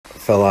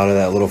fell out of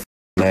that little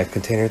mag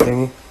container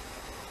thingy.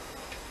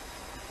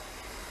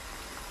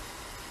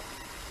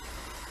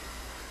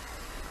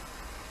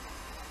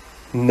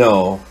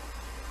 No.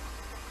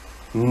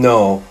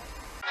 No.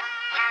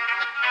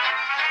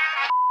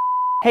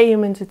 Hey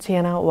humans, it's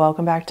Hannah.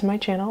 Welcome back to my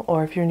channel,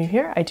 or if you're new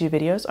here, I do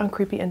videos on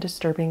creepy and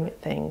disturbing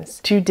things.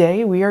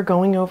 Today we are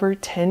going over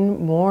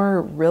 10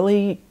 more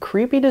really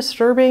creepy,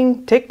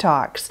 disturbing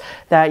TikToks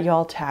that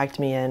y'all tagged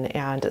me in,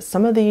 and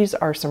some of these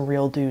are some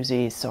real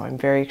doozies, so I'm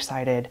very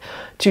excited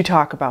to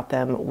talk about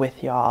them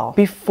with y'all.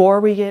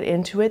 Before we get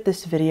into it,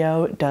 this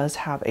video does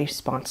have a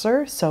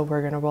sponsor, so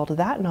we're gonna roll to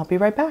that and I'll be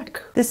right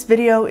back. This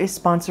video is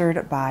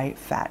sponsored by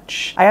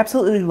Fetch. I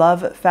absolutely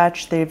love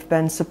Fetch. They've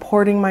been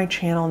supporting my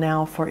channel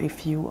now for a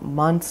few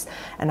months,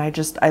 and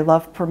I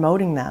love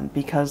promoting them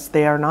because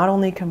they are not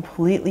only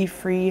completely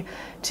free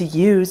to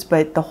use,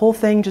 but the whole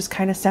thing just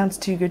kind of sounds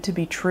too good to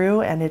be true,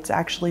 and it's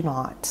actually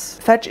not.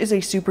 Fetch is a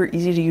super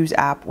easy to use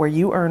app where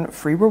you earn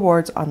free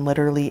rewards on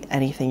literally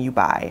anything you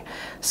buy.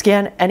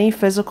 Scan any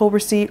physical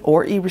receipt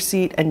or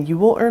e-receipt and you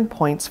will earn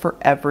points for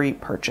every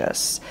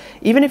purchase.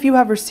 Even if you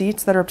have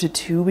receipts that are up to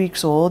 2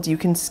 weeks old, you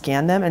can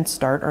scan them and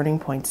start earning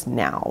points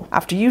now.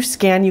 After you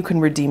scan, you can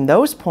redeem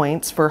those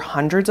points for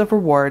hundreds of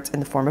rewards in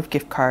the form of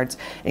gift cards,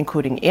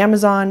 including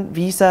Amazon,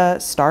 Visa,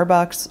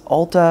 Starbucks,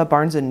 Ulta,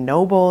 Barnes &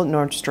 Noble,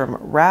 Nordstrom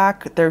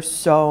Rack. There's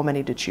so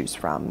many to choose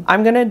from.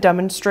 I'm gonna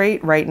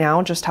demonstrate right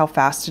now just how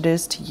fast it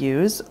is to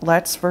use.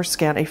 Let's first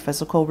scan a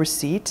physical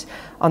receipt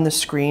on the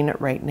screen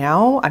right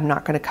now. I'm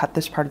not gonna cut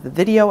this part of the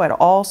video at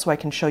all, so I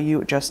can show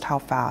you just how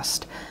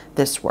fast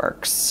this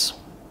works.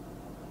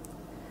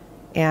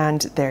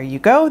 And there you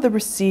go, the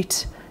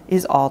receipt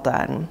is all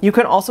done. You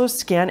can also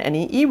scan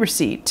any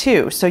e-receipt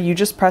too. So you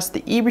just press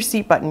the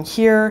e-receipt button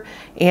here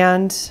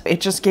and it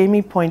just gave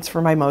me points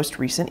for my most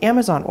recent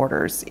Amazon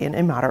orders in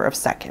a matter of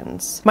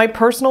seconds. My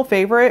personal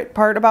favorite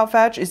part about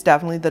Fetch is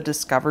definitely the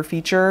Discover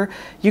feature.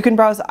 You can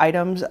browse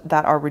items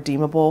that are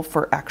redeemable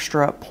for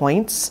extra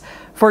points.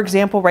 For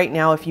example, right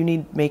now, if you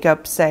need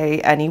makeup,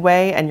 say,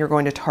 anyway, and you're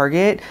going to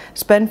Target,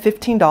 spend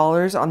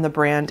 $15 on the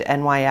brand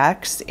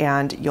NYX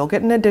and you'll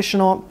get an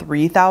additional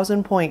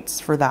 3,000 points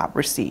for that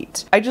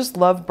receipt. I just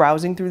love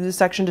browsing through this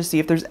section to see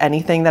if there's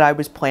anything that I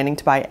was planning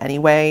to buy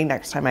anyway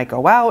next time I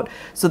go out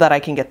so that I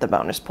can get the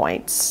bonus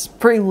points.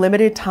 For a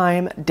limited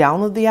time,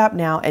 download the app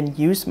now and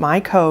use my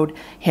code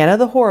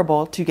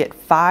HannahTheHorrible to get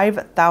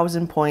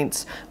 5,000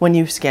 points when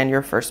you scan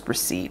your first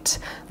receipt.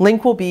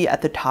 Link will be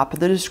at the top of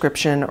the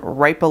description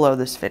right below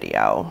this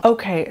video.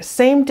 Okay,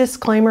 same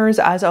disclaimers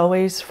as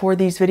always for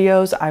these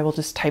videos. I will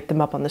just type them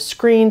up on the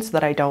screen so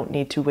that I don't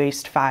need to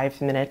waste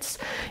 5 minutes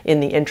in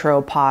the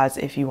intro pause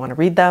if you want to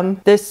read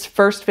them. This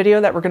first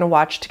video that we're going to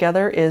watch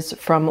together is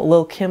from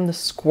Lil Kim the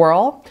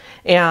Squirrel,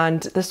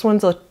 and this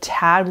one's a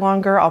tad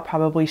longer. I'll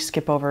probably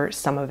skip over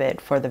some of it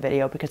for the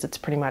video because it's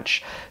pretty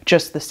much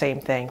just the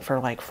same thing for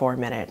like 4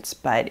 minutes,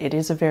 but it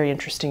is a very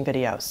interesting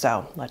video,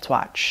 so let's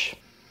watch.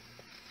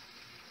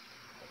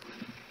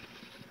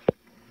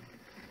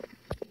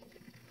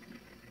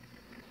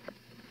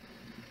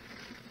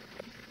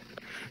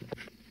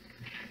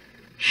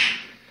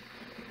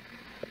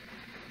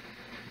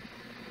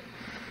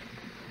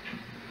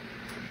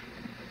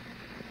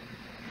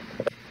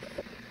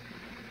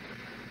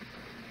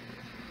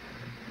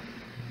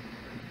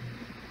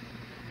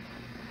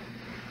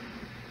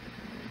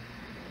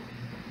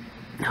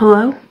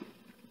 Hello?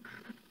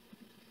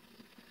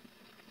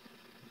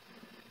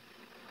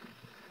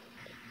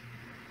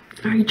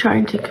 Are you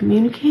trying to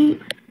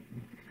communicate?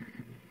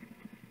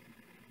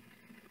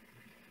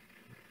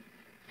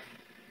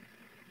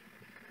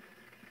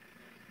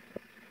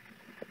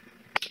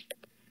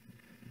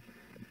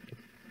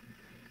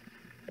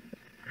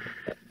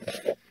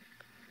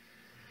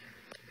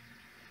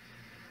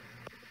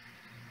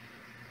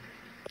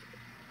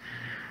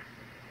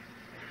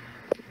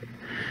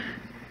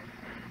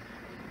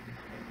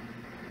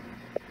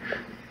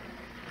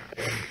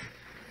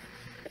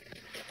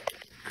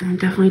 I'm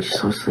definitely just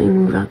supposed to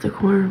move out the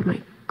corner of my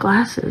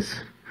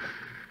glasses.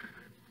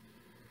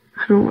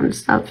 I don't want to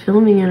stop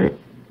filming it.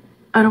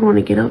 I don't want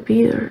to get up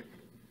either.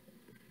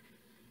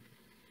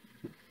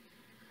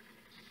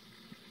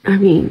 I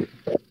mean,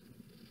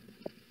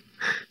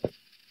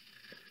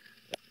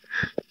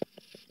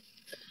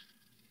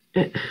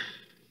 it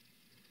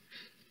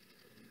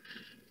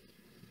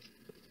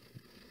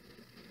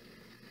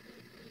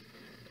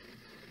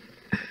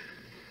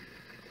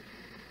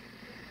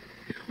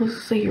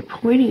looks like you're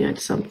pointing at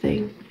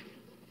something.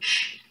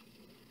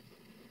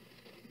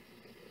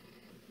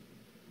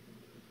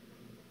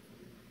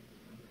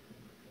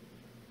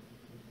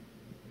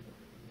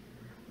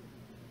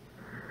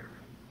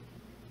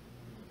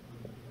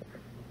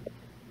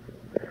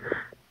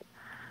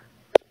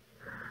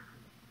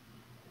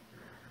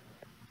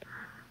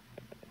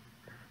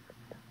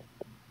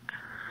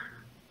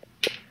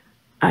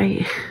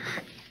 I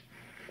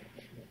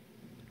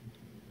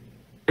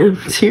am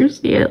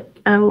seriously at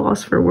a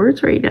loss for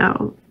words right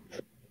now.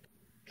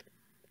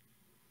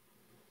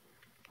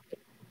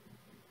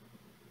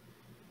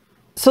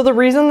 So the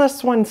reason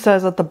this one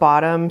says at the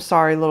bottom,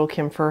 sorry Little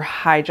Kim for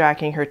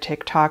hijacking her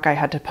TikTok, I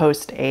had to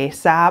post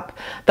ASAP.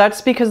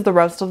 That's because the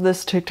rest of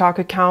this TikTok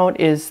account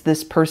is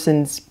this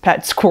person's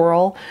pet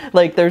squirrel.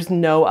 Like there's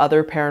no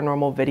other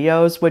paranormal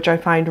videos, which I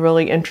find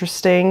really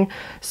interesting.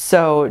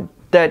 So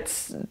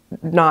that's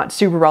not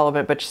super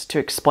relevant, but just to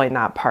explain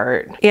that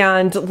part.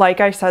 And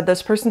like I said,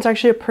 this person's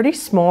actually a pretty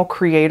small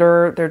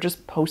creator. They're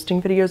just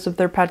posting videos of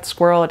their pet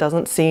squirrel. It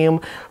doesn't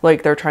seem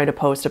like they're trying to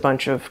post a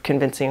bunch of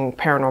convincing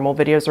paranormal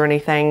videos or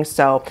anything.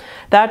 So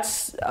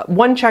that's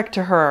one check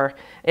to her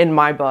in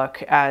my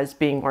book as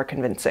being more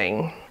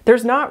convincing.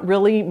 There's not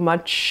really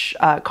much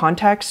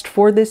context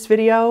for this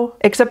video,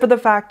 except for the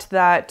fact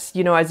that,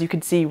 you know, as you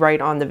can see right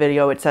on the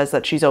video, it says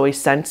that she's always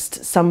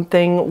sensed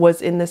something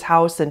was in this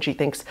house and she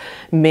thinks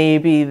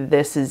maybe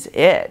this is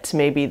it.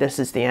 Maybe this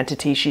is the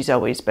entity she's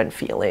always been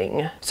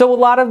feeling. So a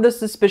lot of the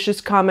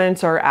suspicious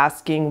comments are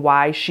asking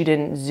why she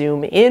didn't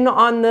zoom in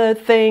on the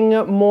thing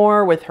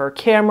more with her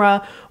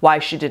camera, why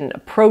she didn't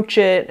approach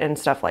it and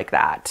stuff like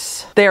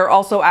that. They're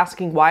also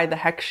asking why the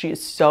heck she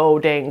is so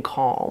dang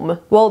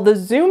calm. Well, the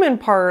zoom in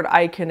part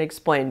I can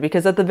explain,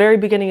 because at the very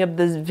beginning of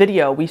this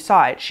video we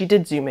saw it. She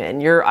did zoom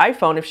in. Your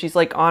iPhone, if she's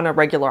like on a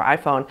regular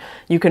iPhone,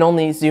 you can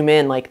only zoom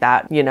in like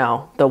that, you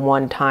know, the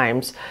 1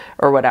 times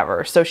or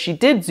whatever. So she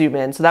did zoom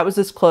in, so that was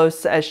as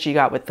close as she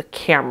got with the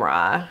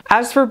camera.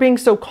 As for being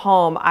so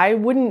calm, I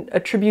wouldn't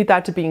attribute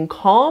that to being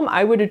calm.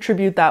 I would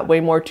attribute that way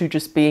more to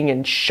just being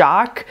in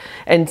shock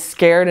and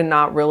scared and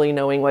not really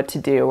knowing what to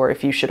do or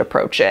if you should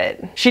approach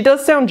it. She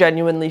does sound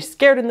genuinely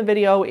scared in the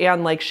video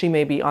and like she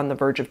may be on the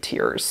verge of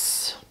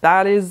tears.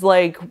 That is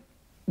like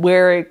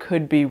where it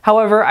could be.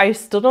 However, I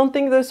still don't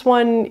think this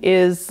one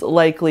is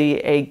likely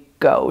a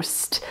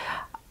ghost.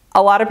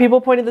 A lot of people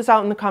pointed this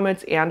out in the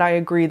comments, and I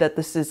agree that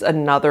this is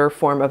another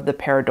form of the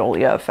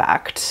pareidolia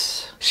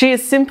effect. She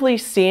is simply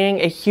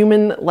seeing a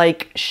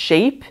human-like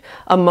shape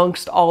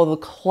amongst all the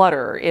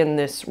clutter in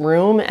this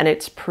room, and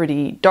it's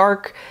pretty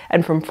dark,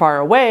 and from far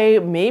away,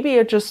 maybe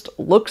it just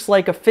looks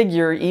like a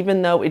figure,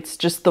 even though it's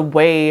just the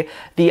way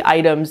the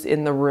items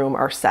in the room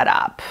are set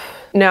up.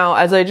 Now,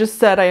 as I just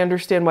said, I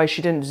understand why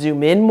she didn't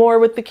zoom in more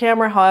with the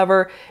camera.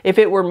 However, if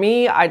it were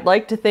me, I'd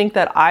like to think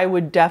that I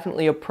would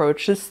definitely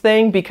approach this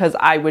thing because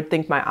I would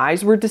think my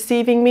eyes were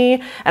deceiving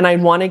me and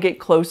I'd want to get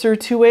closer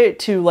to it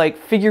to like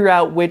figure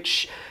out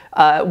which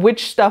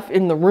stuff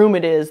in the room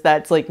it is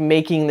that's like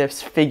making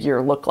this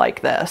figure look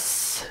like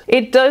this.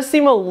 It does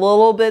seem a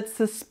little bit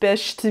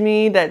suspicious to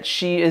me that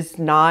she is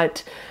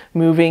not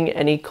moving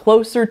any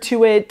closer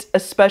to it,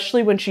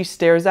 especially when she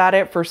stares at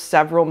it for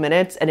several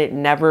minutes and it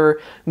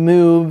never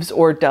moves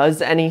or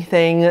does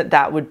anything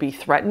that would be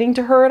threatening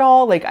to her at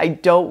all. Like, I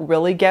don't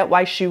really get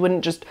why she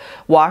wouldn't just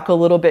walk a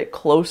little bit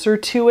closer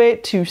to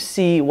it to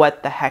see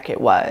what the heck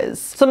it was.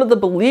 Some of the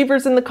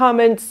believers in the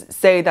comments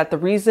say that the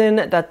reason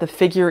that the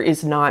figure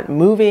is not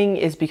moving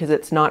is because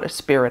it's not a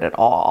spirit at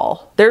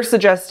all. They're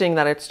suggesting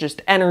that it's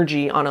just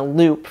energy on a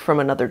loop from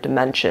another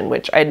dimension,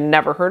 which I'd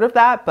never heard of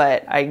that,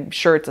 but I'm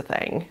sure it's a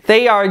thing.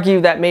 They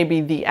argue that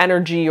maybe the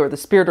energy or the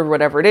spirit or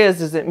whatever it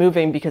is isn't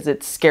moving because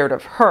it's scared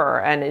of her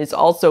and is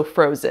also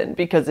frozen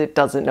because it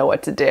doesn't know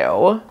what to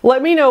do.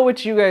 Let me know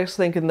what you guys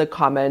think in the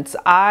comments.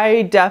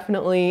 I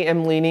definitely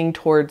am leaning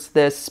towards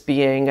this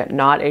being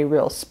not a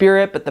real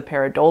spirit, but the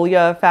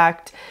pareidolia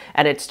effect,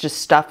 and it's just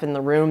stuff in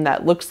the room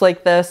that looks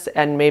like this,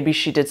 and maybe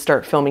she did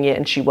start filming it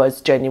and she was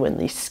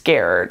genuinely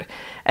scared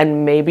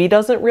and maybe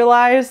doesn't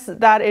realize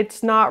that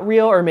it's not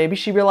real, or maybe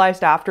she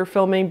realized after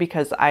filming,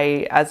 because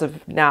as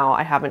of now,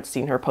 I haven't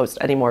seen her post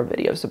any more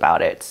videos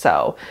about it.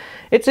 So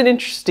it's an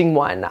interesting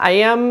one. I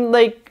am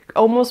like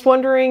almost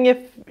wondering if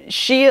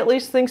she at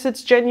least thinks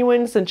it's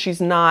genuine since she's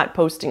not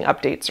posting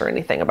updates or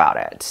anything about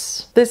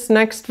it. This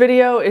next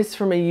video is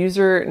from a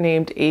user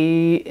named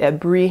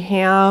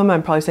Abraham.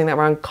 I'm probably saying that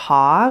wrong,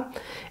 Ka.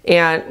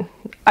 And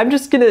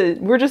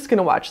we're just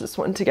gonna watch this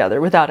one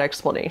together without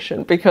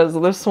explanation, because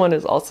this one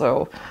is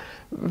also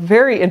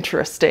very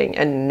interesting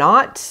and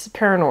not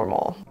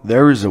paranormal.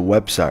 There is a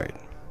website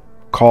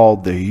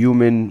called the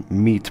Human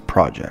Meat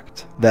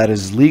Project that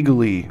is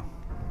legally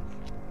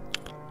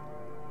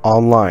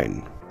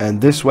online, and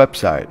this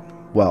website,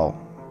 well,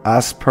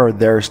 as per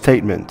their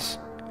statements,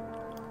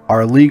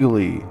 are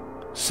legally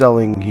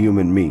selling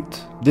human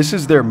meat. This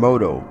is their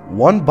motto: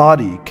 one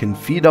body can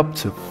feed up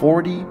to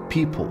 40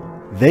 people.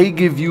 They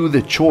give you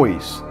the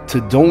choice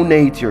to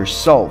donate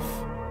yourself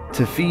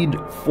to feed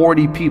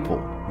 40 people.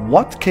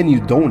 What can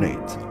you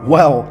donate?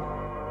 Well,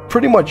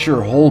 pretty much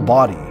your whole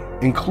body,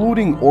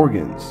 including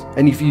organs.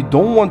 And if you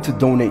don't want to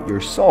donate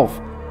yourself,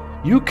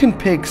 you can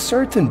pick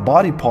certain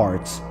body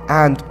parts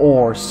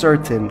and/or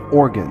certain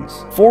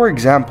organs. For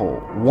example,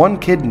 1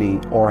 kidney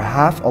or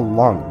half a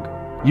lung.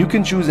 You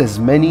can choose as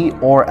many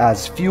or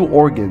as few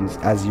organs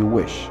as you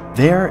wish.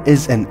 There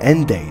is an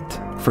end date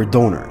for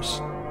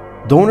donors.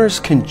 Donors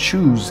can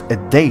choose a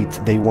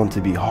date they want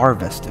to be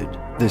harvested.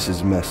 This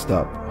is messed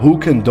up. Who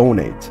can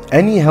donate?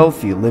 Any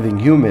healthy living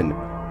human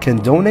can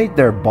donate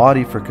their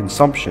body for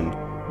consumption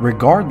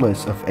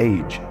regardless of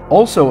age.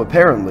 Also,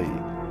 apparently,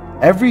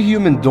 Every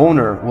human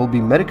donor will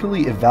be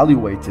medically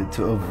evaluated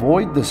to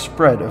avoid the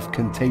spread of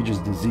contagious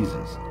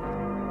diseases.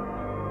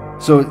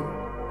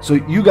 So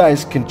you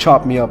guys can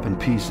chop me up in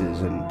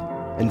pieces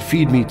and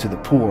feed me to the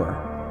poor,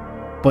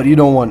 but you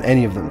don't want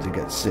any of them to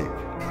get sick.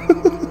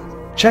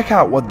 Check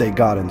out what they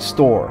got in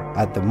store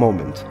at the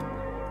moment.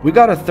 We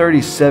got a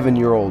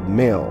 37-year-old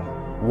male,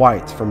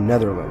 white, from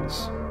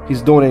Netherlands.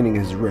 He's donating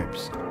his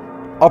ribs.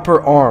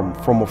 Upper arm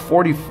from a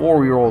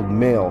 44-year-old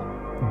male,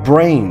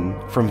 brain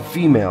from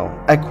female,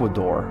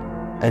 Ecuador,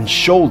 and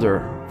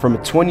shoulder from a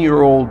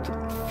 20-year-old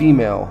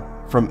female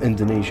from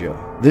Indonesia.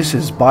 This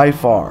is by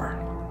far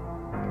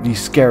the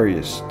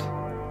scariest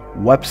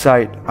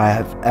website I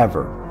have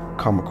ever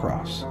come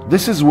across.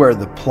 This is where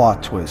the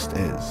plot twist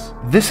is.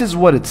 This is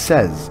what it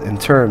says in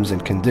terms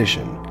and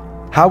condition,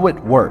 how it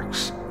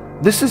works.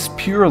 This is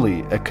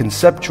purely a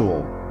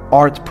conceptual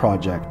art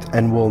project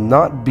and will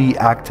not be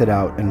acted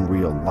out in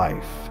real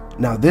life.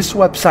 Now, this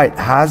website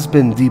has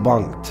been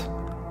debunked,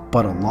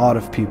 but a lot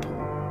of people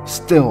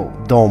still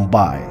don't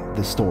buy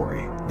the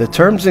story. The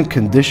terms and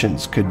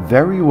conditions could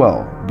very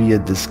well be a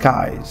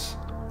disguise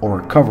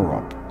or a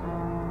cover-up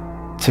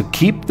to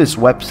keep this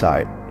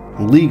website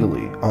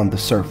legally on the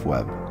surf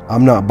web.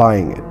 I'm not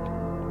buying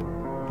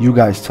it. You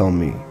guys tell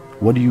me,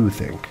 what do you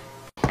think?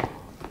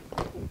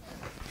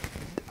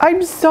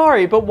 I'm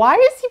sorry, but why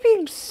is he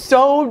being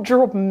so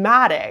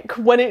dramatic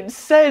when it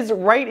says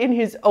right in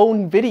his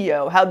own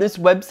video how this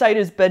website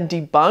has been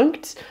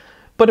debunked?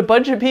 But a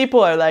bunch of people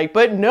are like,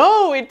 but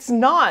no, it's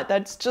not.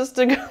 That's just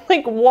a,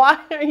 like, why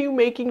are you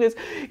making this?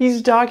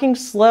 He's talking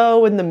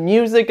slow and the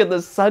music and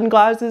the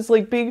sunglasses,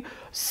 like, being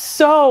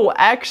so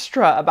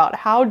extra about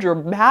how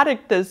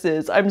dramatic this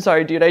is. I'm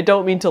sorry, dude, I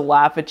don't mean to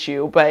laugh at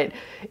you, but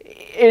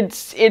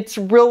it's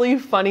really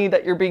funny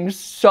that you're being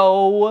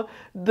so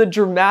the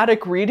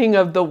dramatic reading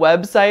of the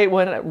website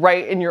when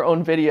right in your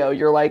own video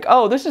you're like,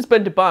 oh, this has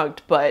been debunked,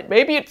 but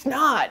maybe it's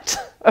not.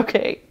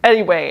 Okay,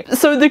 anyway,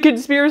 so the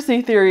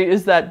conspiracy theory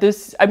is that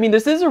this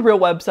is a real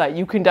website.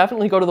 You can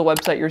definitely go to the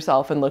website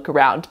yourself and look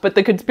around, but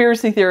the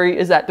conspiracy theory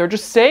is that they're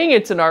just saying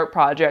it's an art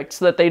project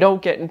so that they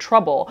don't get in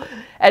trouble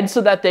and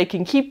so that they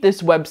can keep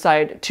this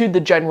website to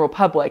the general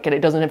public and it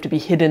doesn't have to be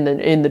hidden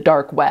in the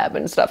dark web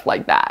and stuff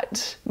like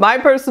that. My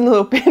personal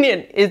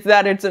opinion is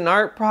that it's an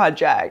art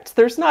project.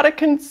 There's not a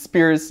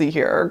conspiracy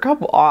here.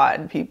 Come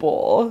on,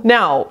 people.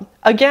 Now,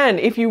 again,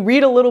 if you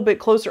read a little bit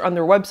closer on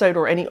their website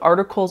or any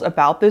articles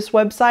about this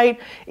website,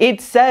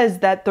 it says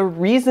that the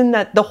reason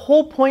that the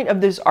whole point of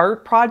this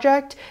art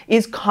project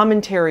is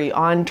commentary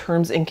on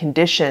terms and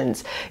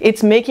conditions.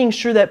 It's making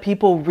sure that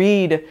people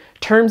read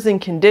terms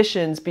and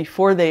conditions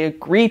before they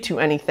agree to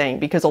anything,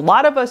 because a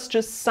lot of us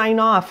just sign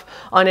off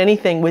on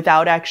anything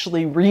without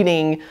actually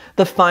reading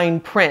the fine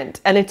print.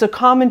 And it's a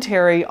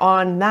commentary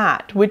on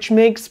that, which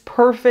makes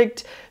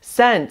perfect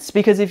sense,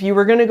 because if you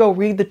were going to go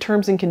read the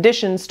terms and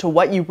conditions to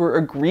what you were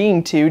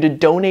agreeing to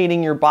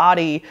donating your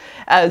body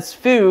as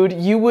food,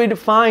 you would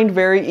find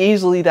very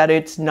easily that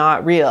it's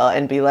not real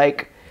and be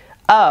like,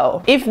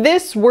 oh, if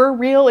this were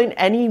real in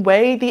any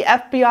way, the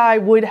FBI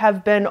would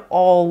have been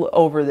all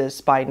over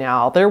this by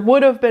now. There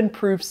would have been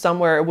proof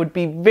somewhere. It would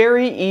be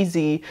very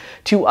easy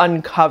to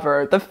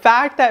uncover. The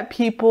fact that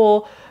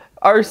people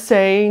are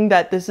saying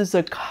that this is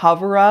a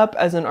cover-up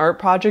as an art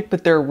project,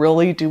 but they're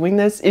really doing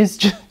this is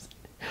just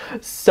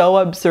so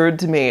absurd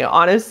to me.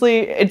 Honestly,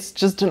 it's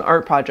just an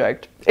art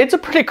project. It's a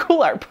pretty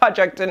cool art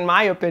project in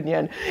my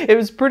opinion.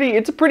 It's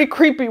a pretty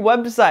creepy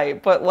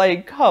website, but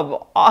like, come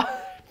on.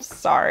 I'm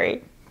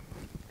sorry.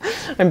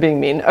 I'm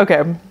being mean.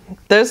 Okay,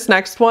 this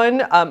next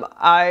one,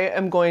 I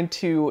am going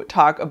to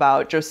talk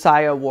about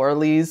Josiah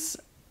Worley's,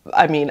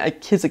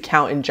 his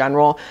account in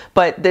general,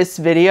 but this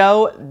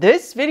video,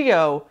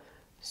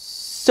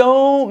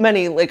 so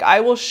many, like, I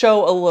will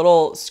show a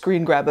little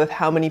screen grab of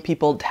how many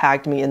people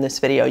tagged me in this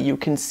video. You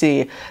can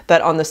see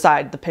that on the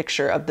side, the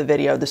picture of the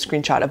video, the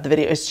screenshot of the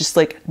video, is just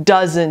like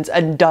dozens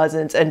and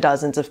dozens and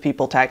dozens of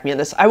people tagged me in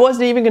this. I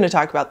wasn't even going to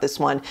talk about this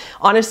one.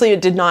 Honestly,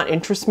 it did not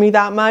interest me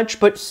that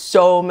much, but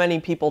so many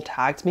people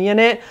tagged me in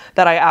it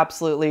that I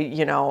absolutely,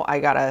 you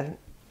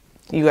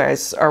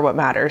guys are what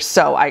matters,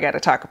 so I gotta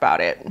talk about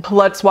it.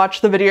 Let's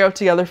watch the video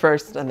together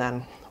first and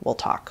then we'll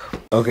talk.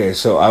 Okay,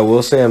 so I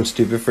will say I'm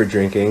stupid for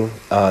drinking.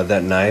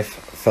 That knife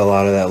fell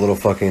out of that little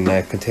fucking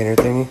knife container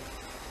thingy.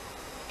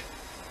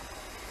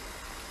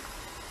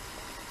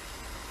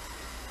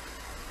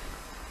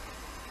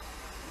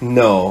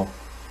 No.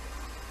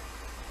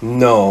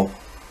 No.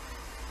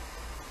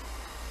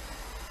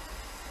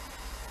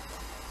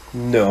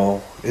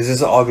 No. Is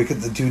this all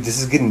because, dude,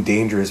 this is getting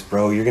dangerous,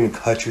 bro. You're gonna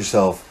cut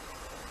yourself.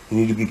 You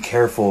need to be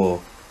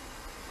careful.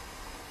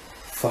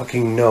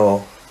 Fucking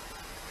no.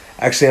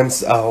 Actually,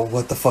 oh,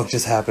 what the fuck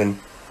just happened?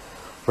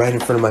 Right in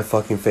front of my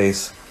fucking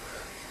face.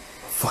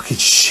 Fucking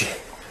shit.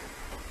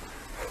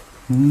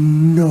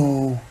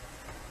 No.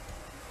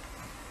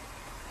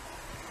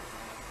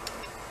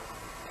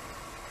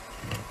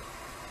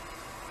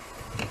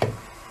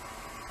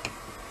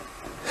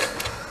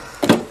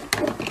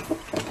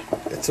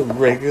 It's a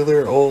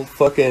regular old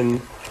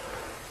fucking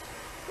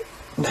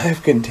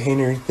knife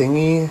container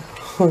thingy.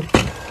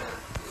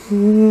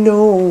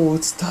 No,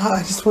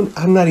 stop.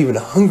 I'm not even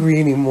hungry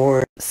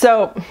anymore.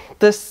 So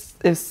this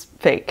is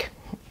fake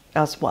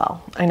as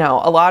well. I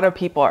know a lot of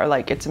people are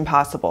like, it's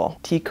impossible.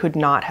 He could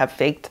not have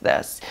faked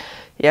this.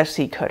 Yes,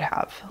 he could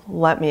have.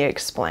 Let me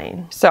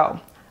explain. So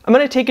I'm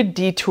going to take a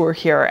detour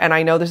here, and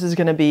I know this is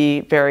going to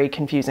be very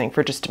confusing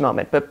for just a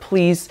moment, but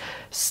please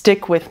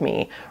stick with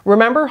me.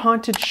 Remember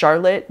Haunted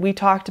Charlotte? We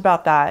talked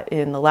about that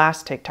in the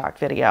last TikTok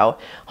video.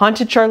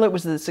 Haunted Charlotte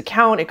was this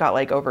account. It got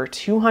like over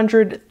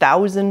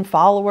 200,000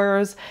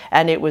 followers,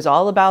 and it was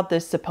all about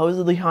this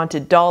supposedly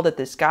haunted doll that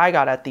this guy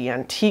got at the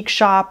antique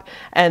shop,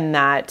 and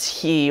that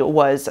he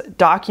was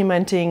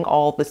documenting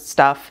all the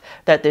stuff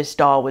that this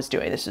doll was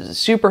doing. This is a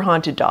super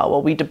haunted doll.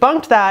 Well, we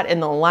debunked that in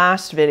the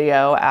last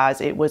video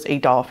as it was a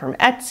doll from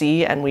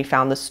Etsy, and we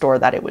found the store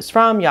that it was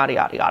from, yada,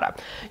 yada, yada.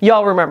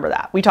 Y'all remember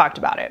that. We talked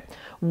about it.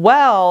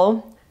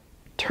 Well,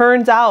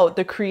 turns out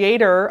the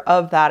creator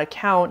of that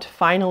account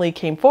finally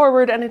came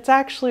forward, and it's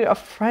actually a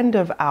friend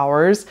of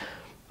ours.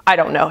 I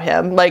don't know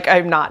him, like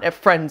I'm not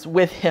friends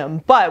with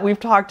him, but we've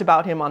talked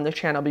about him on the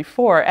channel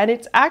before, and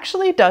it's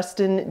actually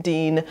Dustin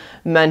Dean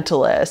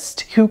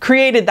Mentalist who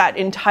created that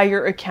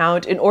entire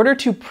account in order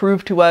to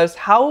prove to us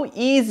how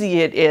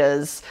easy it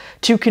is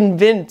to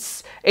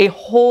convince a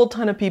whole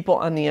ton of people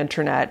on the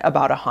internet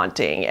about a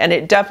haunting, and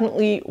it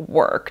definitely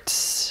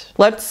worked.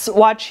 Let's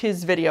watch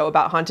his video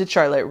about Haunted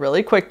Charlotte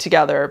really quick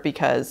together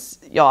because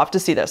y'all have to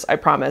see this. I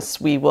promise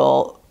we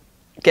will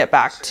get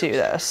back to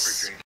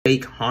this.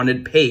 Fake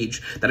haunted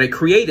page that I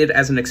created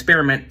as an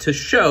experiment to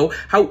show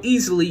how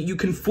easily you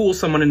can fool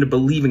someone into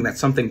believing that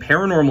something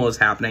paranormal is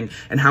happening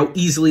and how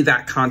easily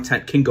that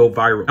content can go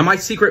viral. Now, my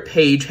secret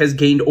page has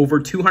gained over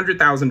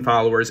 200,000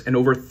 followers and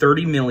over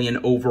 30 million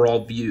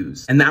overall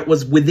views, and that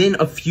was within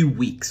a few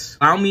weeks.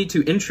 Allow me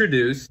to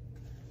introduce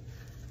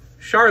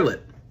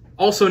Charlotte,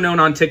 also known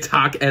on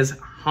TikTok as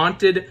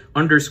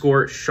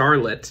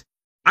Haunted_Charlotte.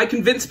 I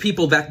convinced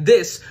people that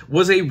this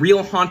was a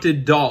real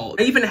haunted doll.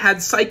 I even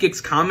had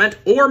psychics comment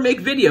or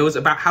make videos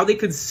about how they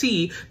could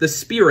see the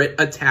spirit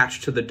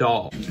attached to the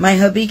doll. My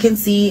hubby can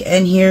see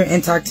and hear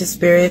and talk to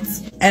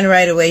spirits, and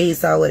right away he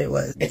saw what it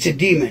was. It's a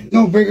demon.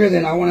 No bigger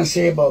than I want to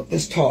say about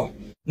this tall.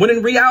 When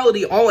in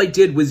reality, all I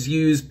did was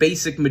use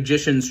basic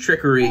magician's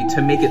trickery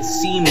to make it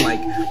seem like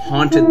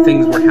haunted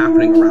things were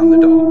happening around the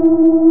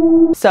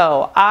doll.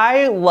 So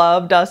I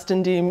love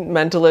Dustin Dean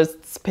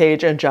Mentalist's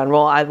page in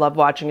general. I love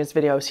watching his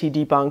videos. He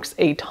debunks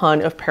a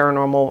ton of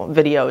paranormal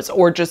videos,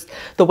 or just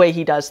the way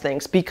he does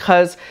things,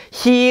 because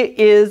he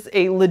is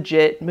a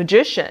legit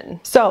magician.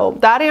 So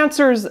that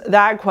answers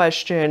that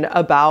question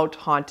about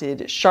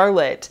Haunted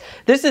Charlotte.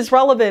 This is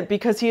relevant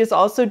because he has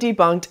also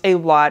debunked a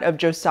lot of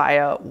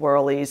Josiah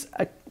Worley's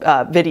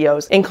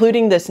videos,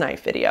 including this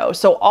knife video.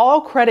 So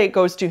all credit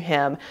goes to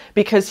him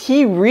because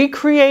he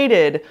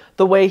recreated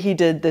the way he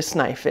did this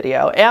knife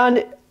video.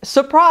 And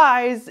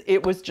surprise,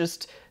 it was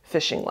just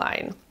fishing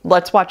line.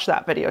 Let's watch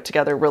that video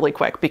together really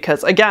quick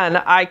because, again,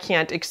 I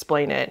can't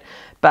explain it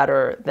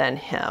better than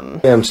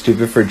him. Yeah, I'm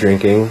stupid for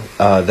drinking.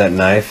 That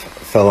knife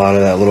fell out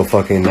of that little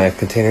fucking knife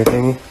container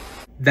thingy.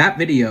 That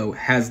video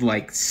has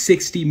like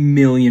 60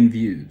 million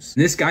views.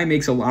 This guy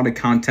makes a lot of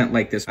content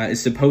like this.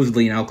 Is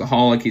supposedly an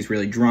alcoholic. He's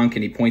really drunk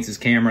and he points his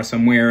camera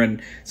somewhere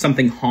and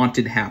something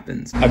haunted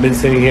happens. I've been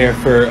sitting here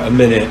for a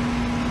minute,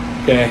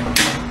 okay?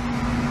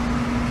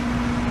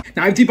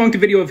 Now, I've debunked a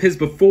video of his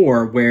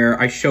before where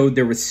I showed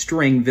there was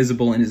string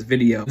visible in his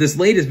video. This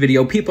latest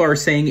video, people are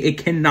saying it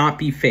cannot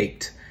be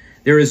faked.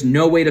 There is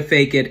no way to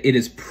fake it. It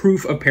is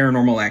proof of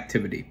paranormal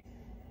activity.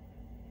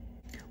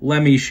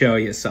 Let me show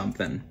you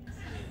something.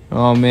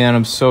 Oh man,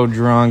 I'm so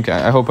drunk.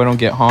 I hope I don't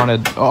get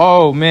haunted.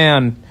 Oh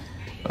man.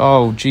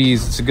 Oh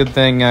geez, it's a good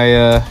thing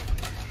I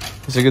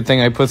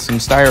put some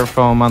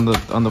styrofoam on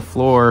the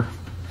floor.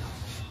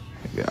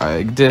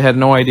 I had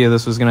no idea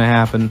this was gonna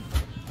happen.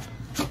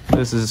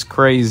 This is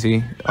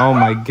crazy. Oh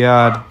my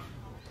god.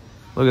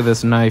 Look at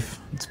this knife.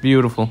 It's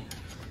beautiful.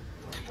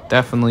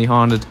 Definitely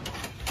haunted.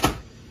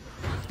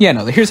 Yeah,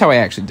 no, here's how I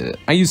actually did it.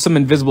 I used some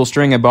invisible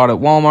string I bought at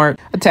Walmart,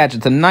 attach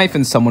it to the knife,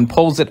 and someone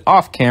pulls it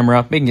off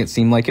camera, making it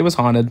seem like it was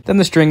haunted. Then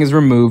the string is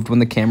removed when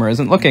the camera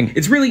isn't looking.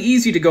 It's really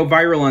easy to go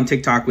viral on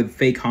TikTok with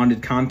fake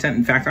haunted content.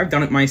 In fact, I've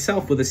done it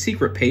myself with a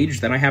secret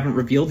page that I haven't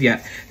revealed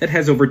yet that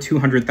has over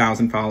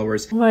 200,000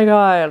 followers. Oh my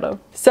god.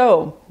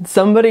 So,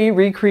 somebody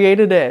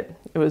recreated it.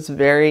 It was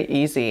very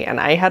easy, and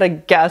I had a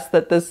guess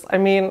that this, I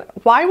mean,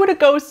 why would a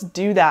ghost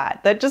do that?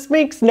 That just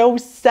makes no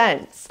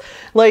sense.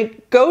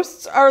 Like,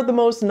 ghosts are the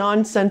most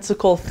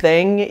nonsensical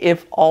thing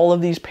if all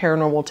of these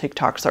paranormal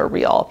TikToks are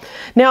real.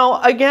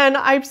 Now, again,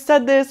 I've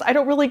said this, I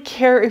don't really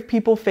care if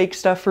people fake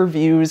stuff for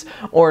views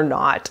or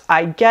not.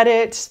 I get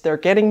it, they're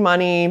getting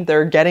money,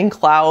 they're getting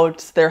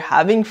clout, they're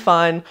having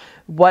fun,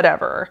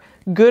 whatever.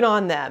 Good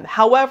on them.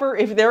 However,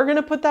 if they're going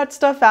to put that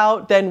stuff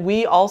out, then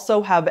we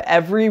also have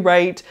every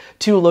right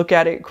to look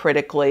at it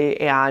critically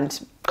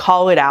and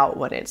call it out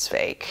when it's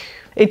fake.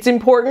 It's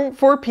important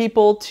for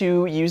people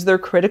to use their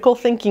critical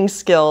thinking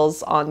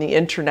skills on the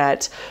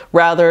internet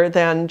rather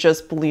than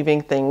just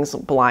believing things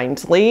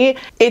blindly.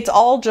 It's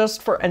all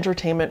just for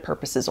entertainment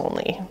purposes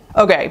only.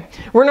 Okay,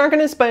 we're not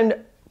going to spend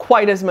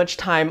quite as much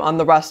time on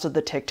the rest of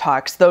the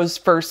TikToks. Those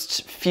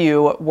first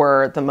few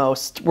were the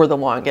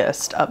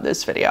longest of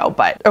this video.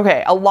 But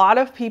okay, a lot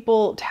of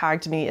people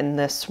tagged me in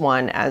this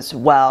one as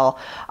well.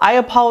 I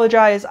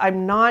apologize.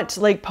 I'm not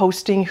like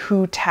posting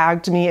who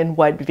tagged me in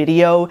what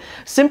video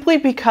simply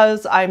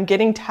because I'm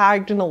getting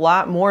tagged in a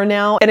lot more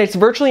now, and it's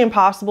virtually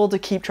impossible to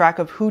keep track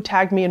of who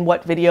tagged me in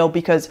what video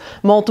because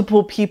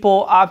multiple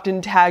people often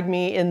tag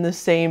me in the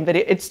same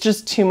video. It's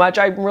just too much.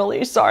 I'm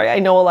really sorry. I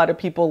know a lot of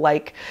people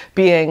like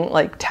being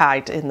like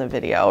tagged in the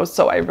video,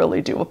 so I really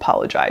do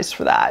apologize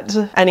for that.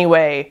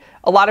 Anyway,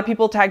 a lot of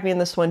people tagged me in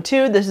this one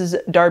too. This is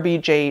Darby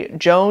J.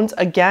 Jones.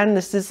 Again,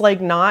 this is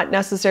like not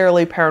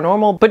necessarily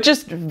paranormal, but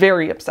just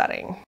very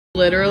upsetting.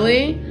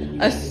 Literally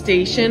a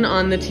station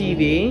on the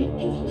TV.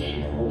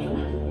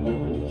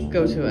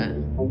 Go to it.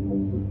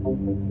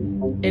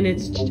 And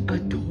it's a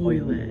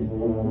toilet.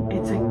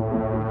 It's a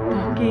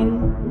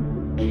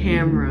fucking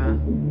camera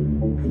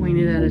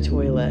pointed at a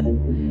toilet.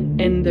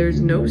 And there's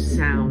no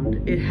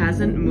sound. It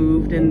hasn't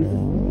moved in,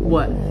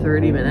 what,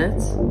 30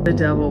 minutes? The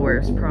Devil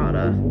Wears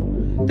Prada.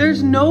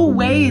 There's no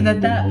way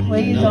that that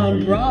plays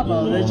on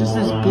Bravo. That just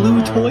says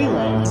blue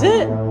toilet. Is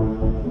it?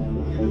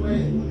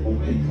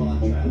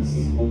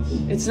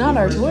 It's not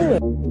our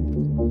toilet.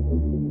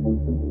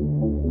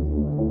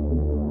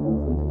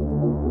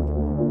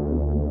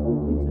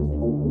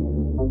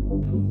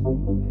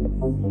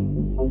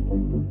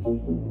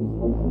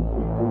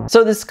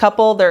 So this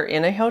couple, they're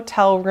in a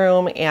hotel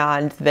room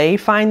and they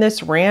find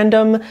this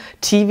random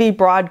TV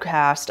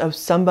broadcast of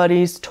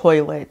somebody's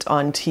toilet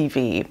on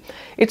TV.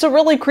 It's a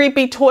really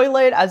creepy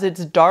toilet as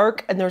it's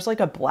dark and there's like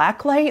a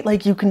black light,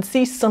 like you can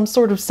see some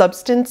sort of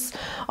substance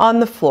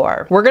on the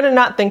floor. We're gonna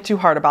not think too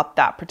hard about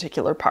that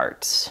particular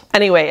part.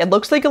 Anyway, it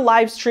looks like a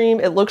live stream.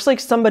 It looks like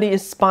somebody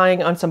is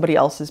spying on somebody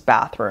else's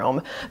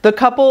bathroom. The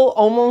couple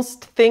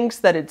almost thinks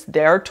that it's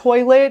their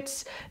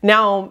toilet.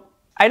 Now,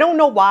 I don't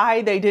know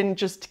why they didn't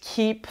just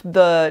keep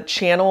the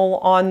channel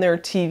on their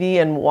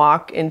TV and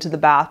walk into the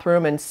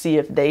bathroom and see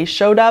if they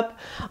showed up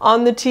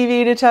on the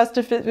TV to test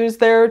if it was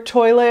their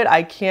toilet.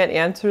 I can't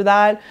answer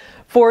that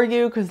for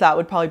you because that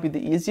would probably be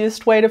the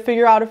easiest way to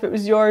figure out if it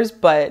was yours.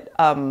 But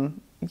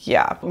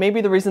yeah, maybe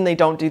the reason they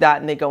don't do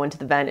that and they go into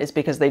the vent is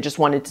because they just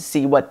wanted to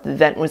see what the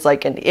vent was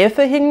like and if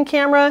a hidden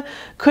camera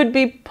could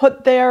be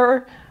put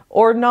there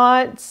or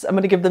not. I'm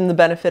going to give them the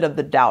benefit of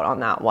the doubt on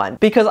that one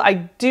because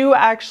I do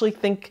actually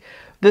think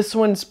this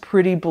one's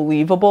pretty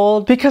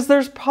believable because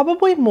there's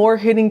probably more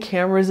hidden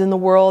cameras in the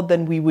world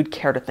than we would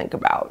care to think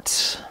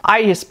about. I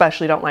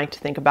especially don't like to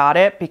think about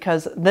it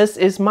because this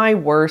is my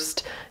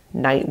worst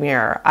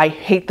nightmare. I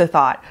hate the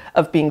thought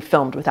of being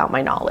filmed without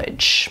my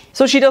knowledge.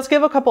 So she does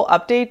give a couple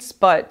updates,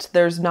 but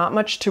there's not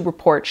much to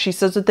report. She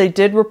says that they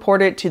did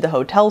report it to the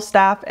hotel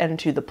staff and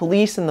to the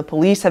police, and the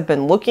police have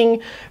been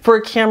looking for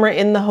a camera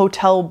in the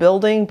hotel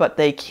building, but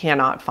they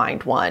cannot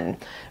find one,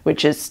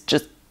 which is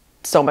just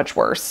so much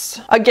worse.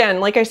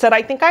 Again, like I said,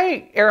 I think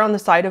I err on the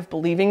side of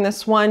believing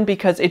this one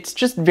because it's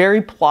just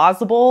very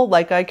plausible.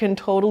 Like I can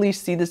totally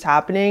see this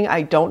happening.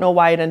 I don't know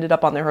why it ended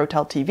up on their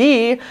hotel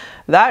TV.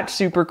 That's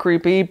super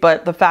creepy,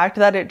 but the fact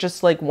that it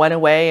just like went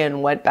away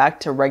and went back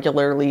to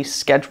regularly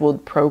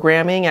scheduled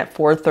programming at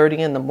 4:30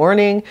 in the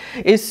morning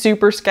is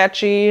super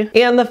sketchy.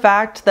 And the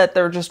fact that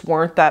there just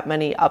weren't that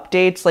many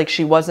updates, like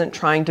she wasn't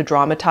trying to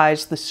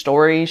dramatize the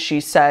story.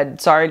 She said,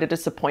 sorry to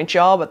disappoint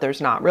y'all, but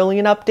there's not really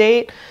an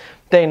update.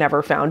 They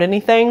never found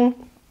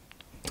anything.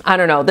 I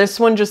don't know. This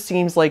one just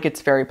seems like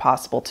it's very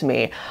possible to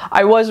me.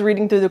 I was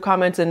reading through the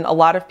comments and a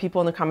lot of people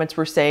in the comments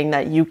were saying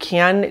that you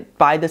can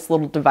buy this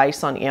little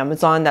device on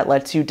Amazon that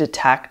lets you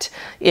detect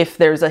if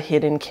there's a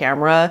hidden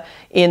camera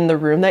in the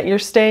room that you're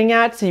staying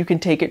at. So you can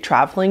take it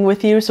traveling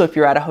with you. So if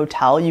you're at a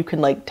hotel, you can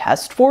like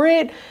test for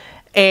it.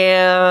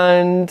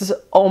 And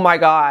oh my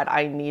God,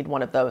 I need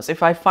one of those.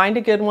 If I find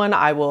a good one,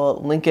 I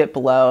will link it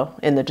below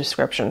in the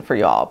description for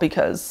y'all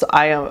because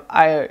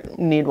I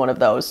need one of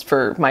those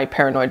for my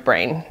paranoid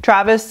brain.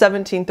 Travis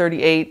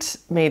 1738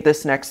 made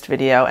this next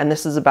video, and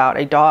this is about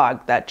a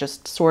dog that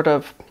just sort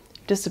of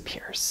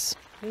disappears.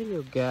 Hey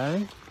little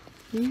guy.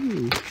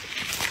 Ooh.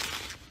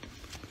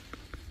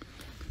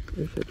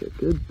 You're such a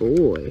good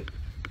boy.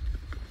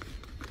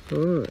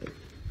 Hi.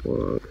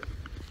 Walk.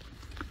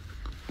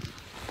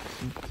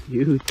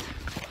 Cute.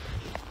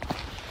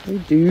 Hey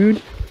dude.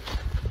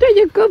 There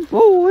you good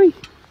boy.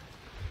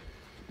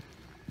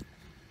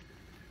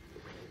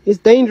 It's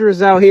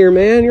dangerous out here,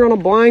 man. You're on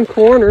a blind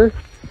corner.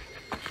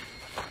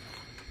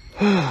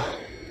 Probably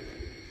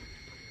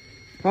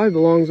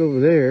belongs over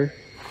there.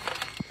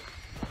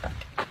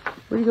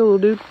 Where'd you go, little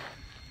dude?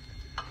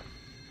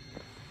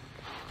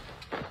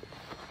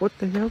 What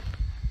the hell?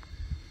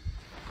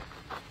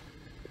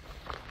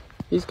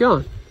 He's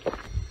gone.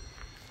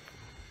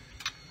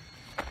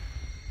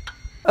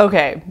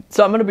 Okay,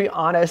 so I'm gonna be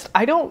honest,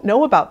 I don't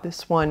know about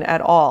this one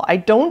at all. I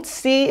don't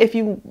see,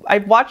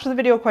 I've watched the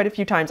video quite a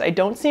few times, I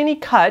don't see any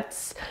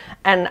cuts,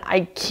 and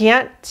I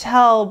can't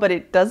tell, but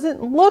it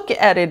doesn't look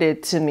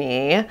edited to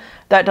me.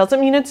 That doesn't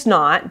mean it's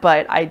not,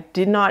 but I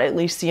did not at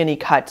least see any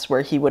cuts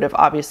where he would have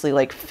obviously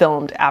like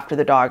filmed after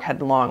the dog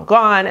had long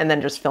gone and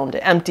then just filmed it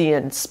empty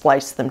and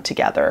spliced them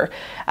together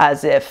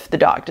as if the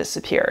dog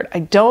disappeared. I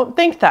don't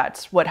think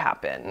that's what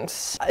happened.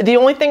 The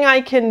only thing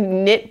I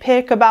can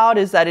nitpick about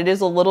is that it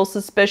is a little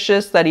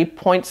suspicious that he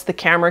points the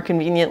camera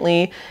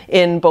conveniently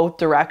in both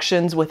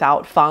directions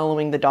without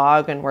following the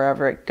dog and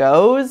wherever it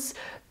goes.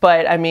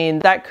 But I mean,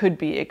 that could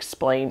be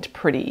explained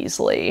pretty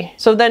easily.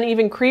 So then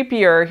even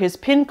creepier, his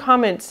pinned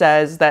comment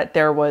says that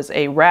there was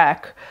a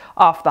wreck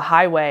off the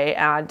highway,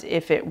 and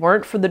if it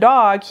weren't for the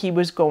dog, he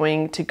was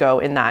going to go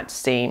in that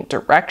same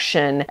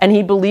direction. And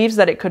he believes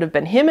that it could have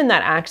been him in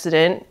that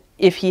accident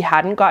if he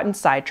hadn't gotten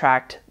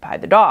sidetracked by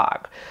the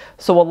dog.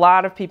 So a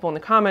lot of people in the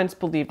comments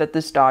believe that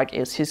this dog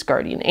is his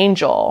guardian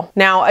angel.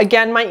 Now,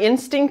 again, my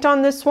instinct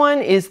on this one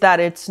is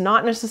that it's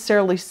not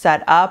necessarily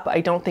set up.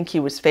 I don't think he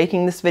was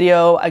faking this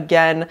video.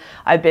 Again,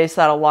 I base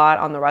that a lot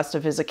on the rest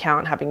of his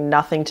account having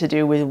nothing to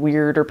do with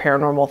weird or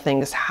paranormal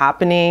things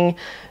happening,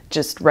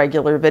 just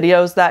regular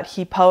videos that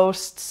he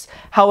posts.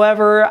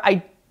 However,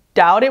 I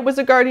doubt it was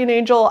a guardian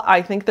angel.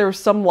 I think there's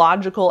some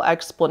logical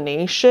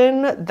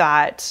explanation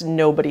that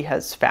nobody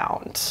has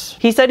found.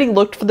 He said he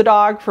looked for the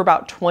dog for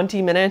about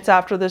 20 minutes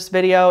after this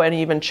video and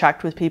he even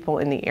checked with people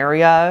in the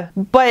area.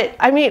 But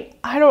I mean,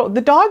 I don't,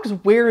 the dog's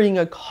wearing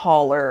a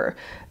collar.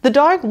 The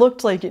dog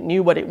looked like it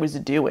knew what it was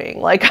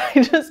doing. Like,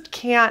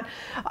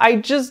 I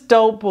just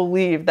don't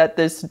believe that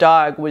this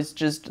dog was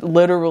just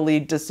literally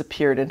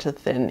disappeared into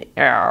thin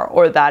air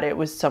or that it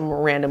was some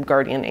random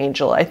guardian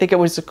angel. I think it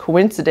was a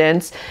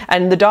coincidence,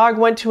 and the dog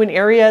went to an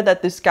area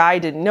that this guy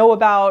didn't know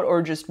about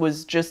or just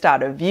was just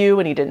out of view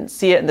and he didn't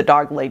see it, and the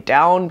dog laid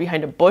down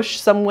behind a bush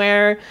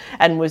somewhere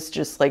and was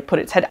just like put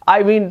its head.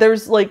 I mean,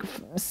 there's like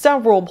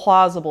several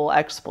plausible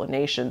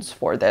explanations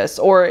for this,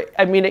 or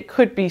I mean, it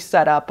could be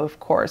set up, of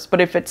course, but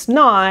if it's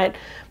not,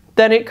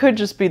 then it could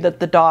just be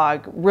that the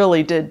dog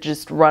really did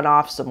just run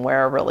off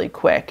somewhere really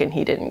quick and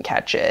he didn't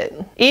catch it.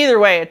 Either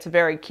way, it's a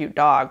very cute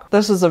dog.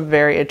 This is a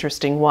very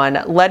interesting one.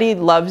 Letty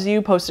Loves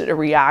You posted a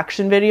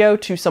reaction video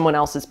to someone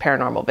else's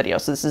paranormal video.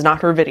 So this is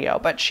not her video,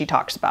 but she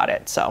talks about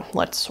it. So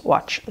let's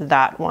watch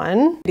that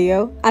one.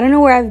 I don't know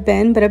where I've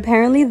been, but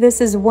apparently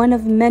this is one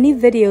of many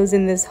videos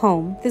in this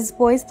home. This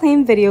boy's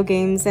playing video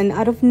games and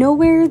out of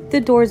nowhere the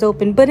door's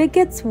open, but it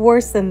gets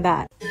worse than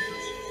that.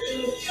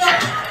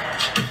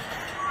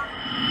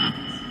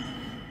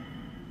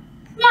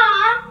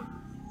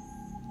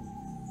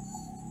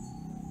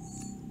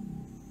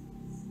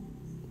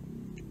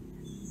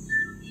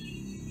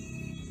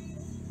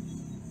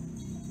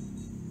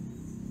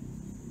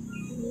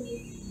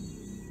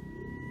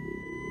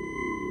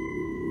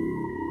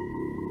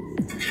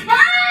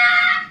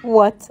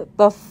 What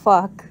the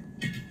fuck?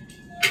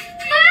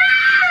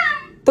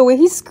 The way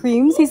he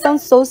screams, he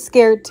sounds so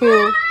scared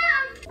too.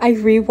 I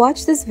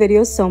rewatched this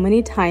video so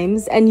many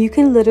times and you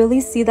can literally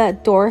see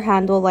that door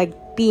handle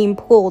like being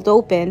pulled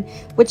open,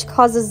 which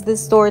causes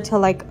this door to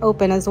like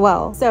open as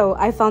well. So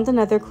I found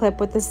another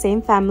clip with the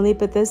same family,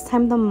 but this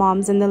time the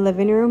mom's in the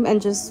living room,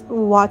 and just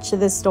watch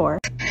this door.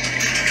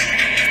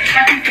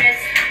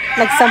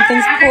 Like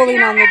something's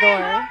pulling on the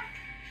door.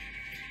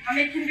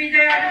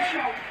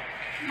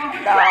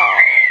 No.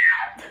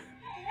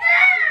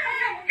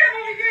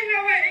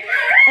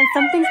 And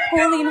something's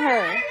pulling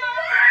her.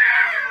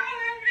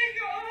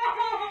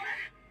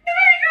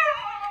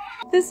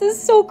 This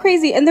is so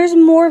crazy, and there's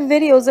more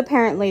videos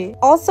apparently.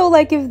 Also,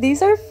 like, if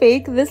these are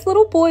fake, this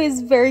little boy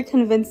is very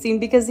convincing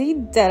because he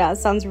deadass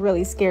sounds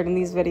really scared in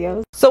these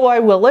videos. So I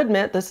will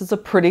admit this is a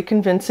pretty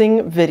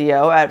convincing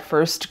video at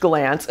first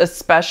glance,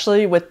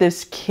 especially with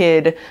this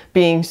kid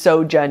being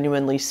so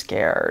genuinely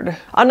scared.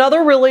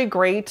 Another really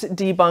great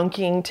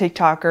debunking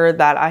TikToker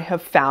that I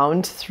have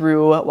found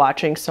through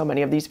watching so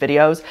many of these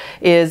videos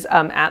is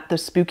at the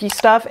Spooky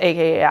Stuff,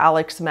 aka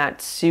Alex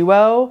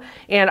Matsuo,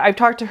 and I've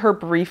talked to her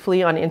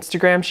briefly on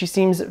Instagram. She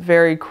seems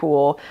very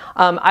cool.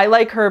 I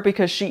like her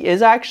because she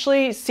is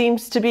actually,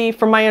 seems to be,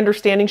 from my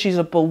understanding, she's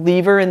a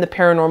believer in the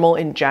paranormal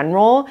in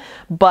general,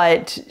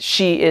 but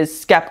she is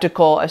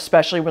skeptical,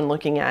 especially when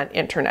looking at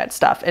internet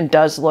stuff, and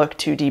does look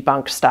to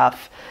debunk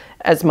stuff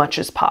as much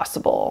as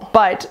possible.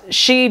 But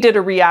she did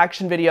a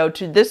reaction video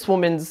to this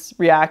woman's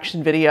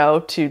reaction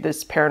video to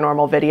this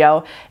paranormal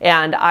video,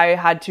 and I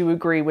had to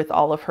agree with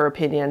all of her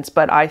opinions,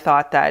 but I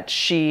thought that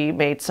she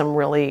made some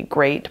really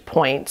great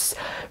points.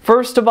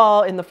 First of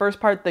all, in the first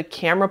part, the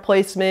camera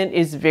placement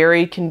is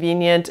very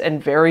convenient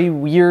and very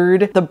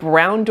weird. The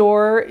brown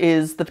door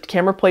is, the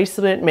camera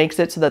placement makes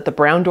it so that the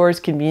brown door is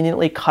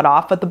conveniently cut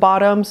off at the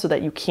bottom so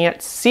that you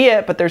can't see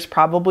it, but there's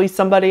probably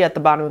somebody at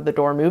the bottom of the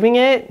door moving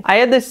it. I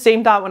had this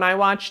same thought when I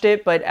watched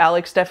it, but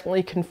Alex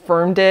definitely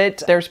confirmed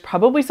it. There's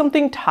probably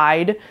something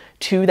tied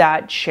to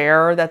that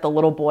chair that the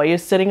little boy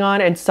is sitting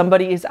on, and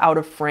somebody is out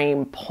of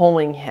frame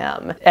pulling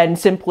him and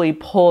simply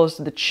pulls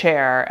the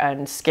chair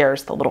and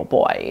scares the little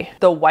boy.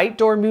 The white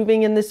door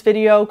moving in this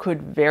video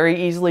could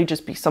very easily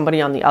just be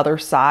somebody on the other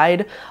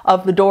side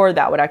of the door.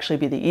 That would actually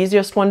be the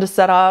easiest one to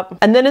set up.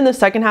 And then in the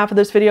second half of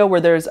this video,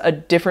 where there's a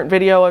different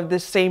video of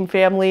this same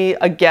family,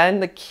 again,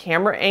 the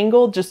camera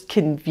angle just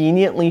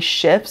conveniently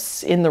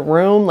shifts in the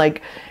room.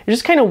 Like, it's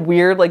just kind of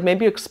weird. Like,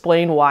 maybe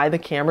explain why the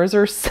cameras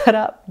are set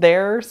up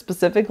there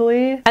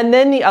specifically. And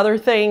then the other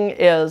thing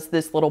is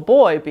this little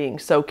boy being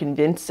so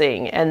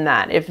convincing, and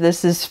that if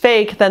this is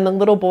fake, then the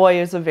little boy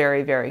is a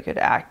very, very good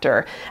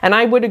actor. And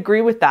I would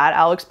agree with that.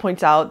 Alex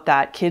points out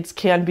that kids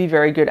can be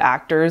very good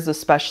actors,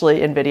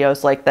 especially in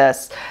videos like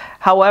this.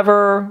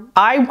 However,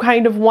 I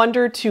kind of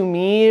wonder, to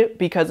me,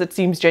 because it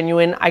seems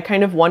genuine, I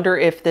kind of wonder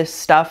if this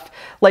stuff,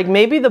 like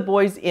maybe the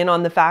boy's in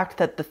on the fact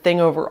that the thing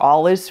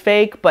overall is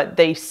fake, but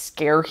they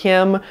scare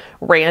him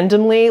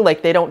randomly.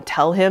 Like, they don't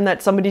tell him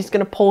that somebody's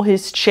gonna pull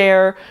his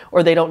chair,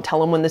 or they don't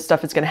tell him when this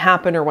stuff is gonna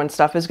happen or when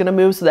stuff is gonna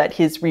move, so that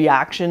his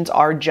reactions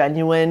are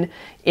genuine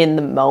in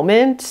the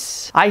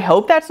moment. I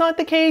hope that's not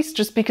the case,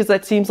 just because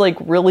that seems like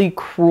really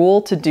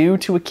cruel to do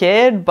to a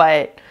kid,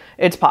 but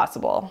it's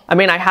possible. I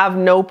mean, I have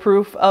no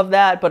proof of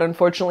that, but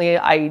unfortunately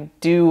I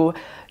do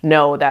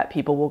know that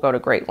people will go to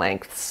great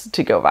lengths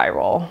to go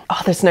viral.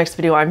 Oh, this next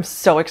video, I'm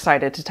so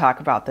excited to talk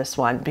about this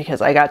one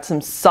because I got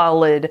some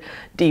solid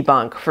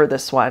debunk for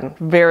this one.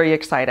 Very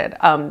excited.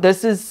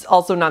 This is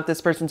also not this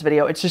person's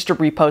video. It's just a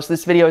repost.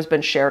 This video has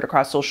been shared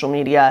across social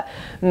media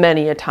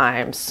many a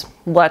times.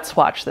 Let's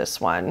watch this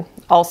one.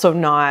 Also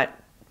not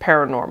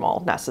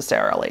paranormal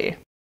necessarily.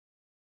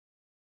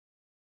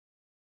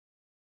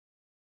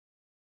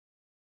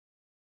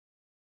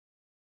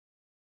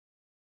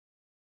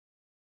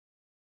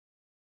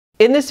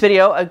 In this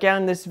video,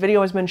 again, this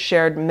video has been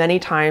shared many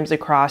times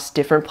across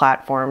different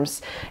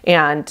platforms,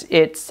 and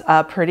it's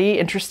a pretty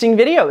interesting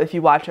video if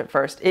you watch it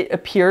first. It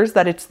appears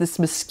that it's this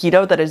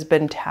mosquito that has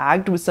been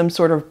tagged with some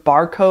sort of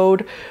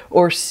barcode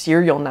or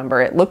serial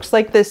number. It looks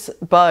like this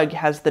bug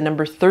has the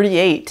number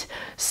 38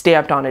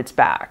 stamped on its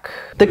back.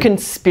 The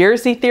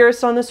conspiracy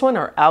theorists on this one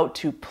are out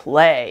to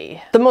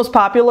play. The most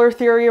popular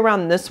theory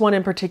around this one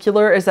in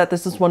particular is that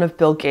this is one of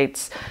Bill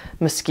Gates'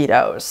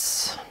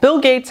 mosquitoes. Bill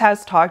Gates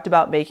has talked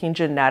about making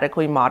genetically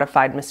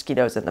modified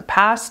mosquitoes in the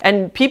past,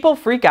 and people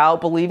freak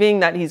out believing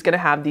that he's gonna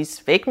have these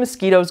fake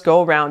mosquitoes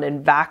go around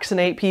and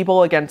vaccinate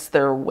people against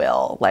their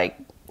will. Like,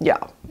 yeah,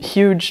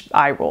 huge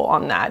eye roll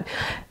on that.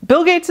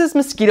 Bill Gates'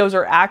 mosquitoes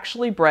are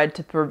actually bred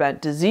to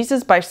prevent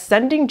diseases by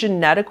sending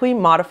genetically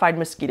modified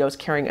mosquitoes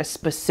carrying a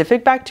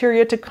specific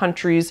bacteria to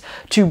countries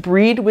to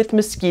breed with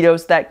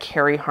mosquitoes that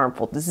carry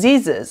harmful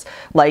diseases,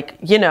 like,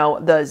 you know,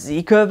 the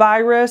Zika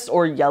virus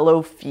or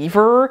yellow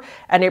fever,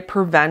 and it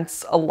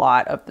prevents a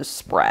lot of the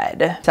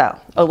spread. So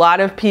a lot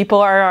of people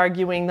are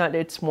arguing that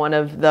it's one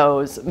of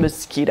those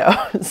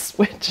mosquitoes,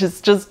 which is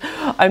just,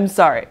 I'm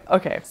sorry.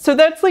 Okay, so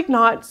that's like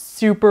not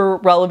super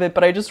relevant,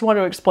 but I just want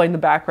to explain the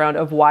background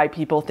of why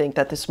people think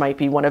that this might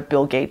be one of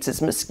Bill Gates'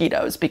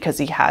 mosquitoes, because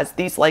he has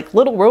these like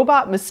little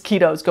robot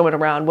mosquitoes going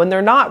around when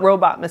they're not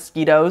robot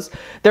mosquitoes.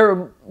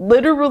 They're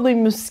literally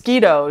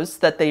mosquitoes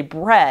that they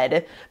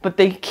bred, but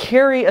they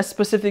carry a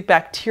specific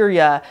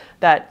bacteria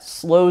that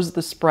slows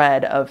the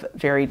spread of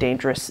very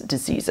dangerous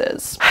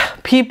diseases.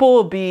 People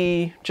will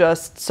be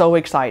just so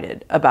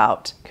excited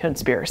about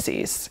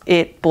conspiracies.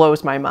 It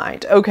blows my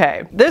mind.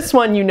 Okay, this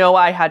one, you know,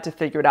 I had to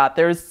figure it out.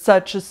 There's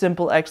such a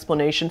simple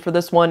explanation for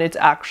this one. It's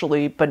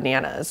actually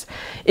bananas.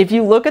 If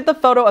you look at the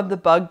photo of the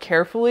bug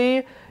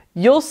carefully,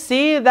 you'll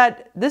see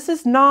that this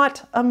is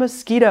not a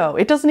mosquito.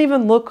 It doesn't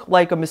even look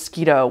like a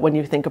mosquito when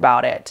you think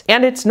about it.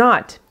 And it's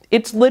not.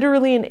 It's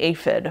literally an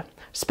aphid.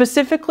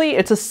 Specifically,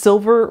 it's a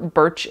silver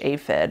birch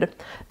aphid.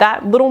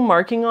 That little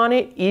marking on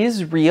it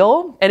is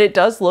real, and it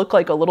does look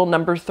like a little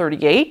number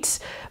 38,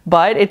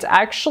 but it's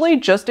actually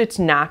just its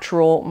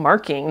natural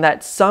marking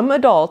that some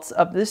adults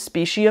of this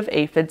species of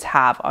aphids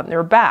have on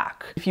their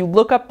back. If you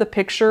look up the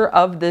picture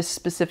of this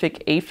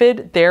specific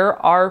aphid,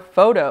 there are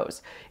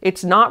photos.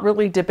 It's not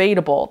really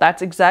debatable.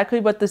 That's exactly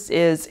what this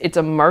is. It's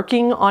a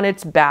marking on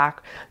its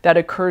back that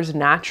occurs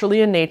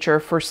naturally in nature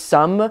for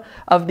some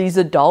of these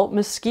adult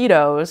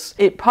mosquitoes.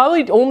 It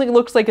probably only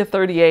looks like a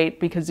 38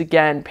 because,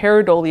 again,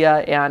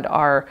 pareidolia and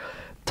our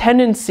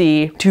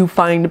tendency to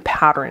find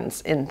patterns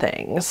in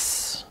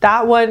things.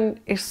 That one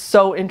is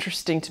so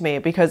interesting to me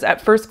because at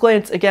first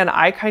glance, again,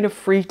 I kind of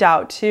freaked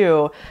out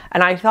too,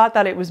 and I thought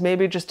that it was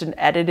maybe just an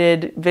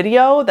edited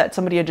video, that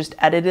somebody had just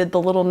edited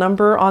the little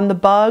number on the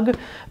bug.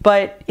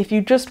 But if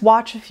you just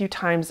watch a few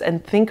times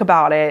and think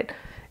about it,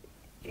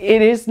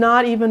 it is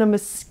not even a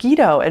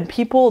mosquito, and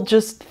people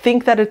just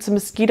think that it's a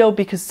mosquito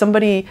because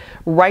somebody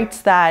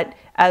writes that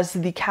as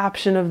the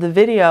caption of the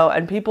video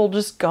and people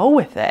just go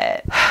with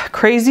it.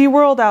 Crazy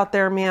world out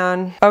there,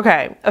 man.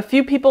 Okay, a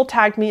few people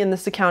tagged me in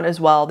this account as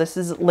well. This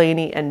is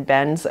Lainey and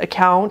Ben's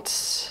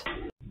account.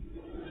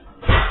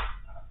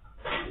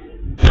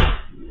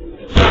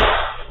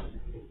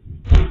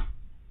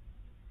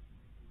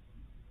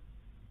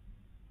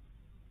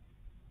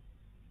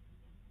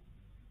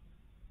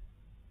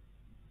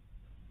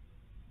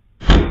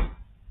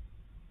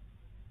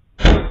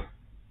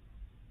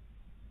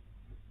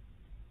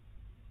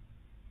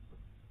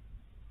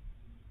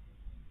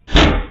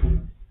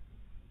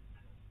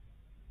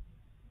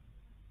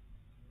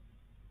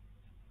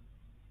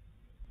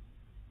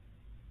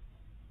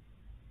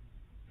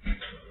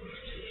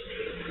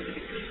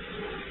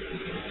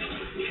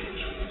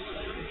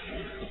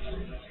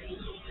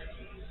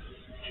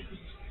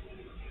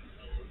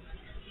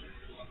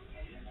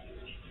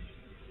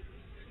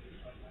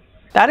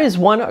 That is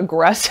one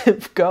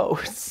aggressive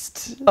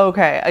ghost.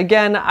 Okay,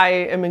 again, I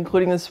am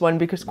including this one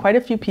because quite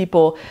a few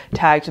people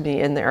tagged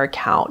me in their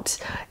account.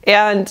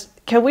 And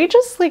can we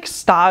just like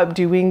stop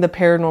doing the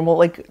paranormal?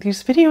 Like,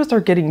 these videos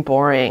are getting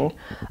boring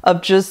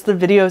of just the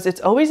videos.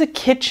 It's always a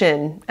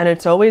kitchen and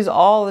it's always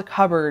all the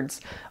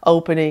cupboards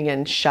opening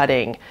and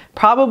shutting.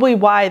 Probably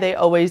why they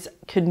always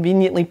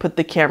conveniently put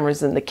the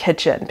cameras in the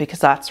kitchen, because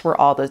that's where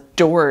all the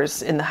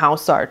doors in the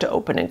house are to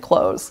open and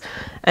close.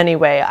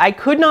 Anyway, I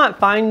could not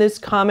find this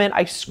comment.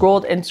 I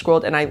scrolled and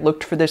scrolled and I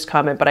looked for this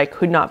comment, but I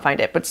could not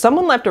find it. But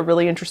someone left a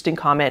really interesting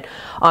comment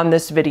on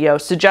this video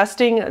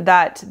suggesting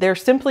that they're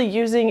simply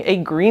using a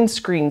green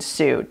screen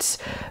suit.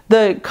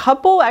 The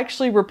couple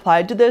actually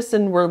replied to this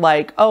and were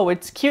like, oh,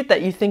 it's cute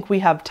that you think we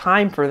have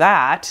time for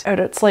that. And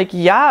it's like,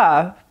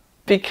 yeah,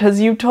 because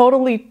you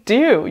totally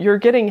do. You're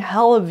getting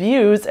hella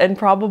views and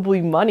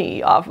probably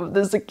money off of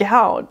this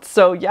account.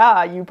 So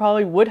yeah, you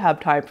probably would have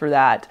time for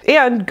that.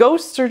 And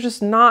ghosts are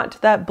just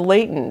not that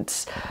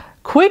blatant.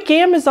 Quick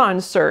Amazon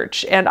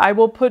search, and I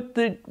will put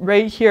the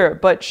right here,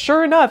 but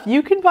sure enough,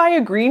 you can buy a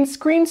green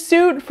screen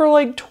suit for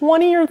like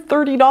 $20 or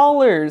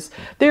 $30.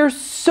 They're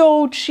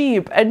so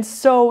cheap and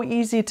so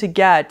easy to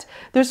get.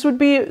 This would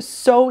be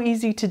so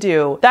easy to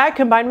do. That,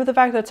 combined with the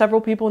fact that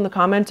several people in the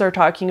comments are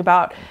talking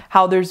about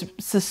how there's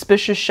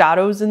suspicious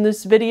shadows in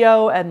this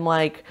video and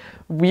like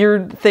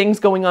weird things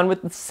going on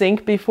with the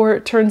sink before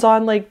it turns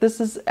on, like this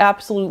is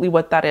absolutely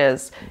what that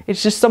is.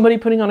 It's just somebody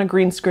putting on a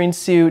green screen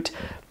suit,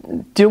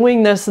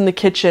 doing this in the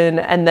kitchen,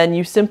 and then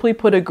you simply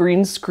put a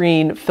green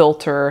screen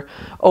filter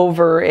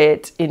over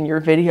it in your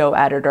video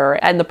editor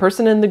and the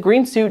person in the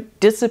green suit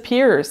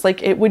disappears.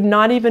 Like, it would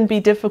not even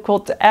be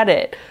difficult to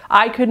edit.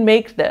 I could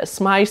make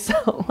this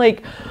myself.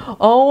 Like,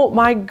 oh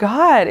my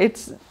God,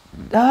 it's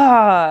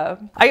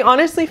I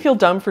honestly feel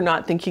dumb for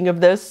not thinking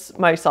of this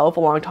myself a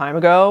long time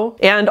ago.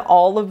 And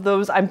all of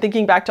those, I'm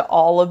thinking back to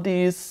all of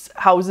these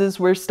houses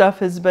where stuff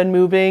has been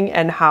moving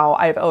and how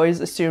I've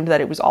always assumed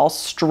that it was all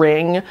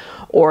string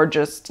or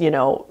just, you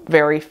know,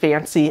 very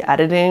fancy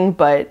editing,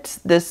 but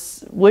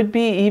this would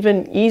be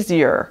even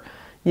easier.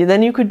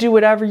 Then you could do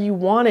whatever you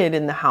wanted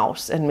in the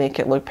house and make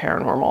it look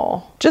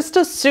paranormal. Just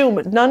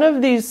assume none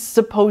of these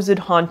supposed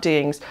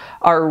hauntings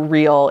are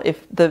real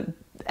if the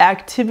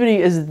activity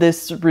is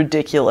this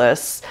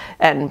ridiculous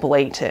and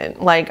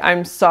blatant. Like,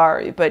 I'm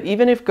sorry, but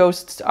even if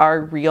ghosts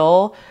are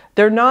real,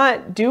 they're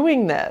not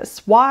doing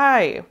this.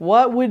 Why?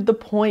 What would the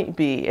point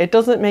be? It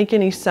doesn't make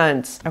any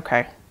sense.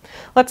 Okay,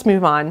 let's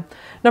move on.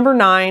 Number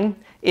 9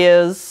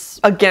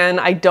 is, again,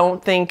 I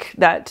don't think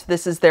that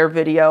this is their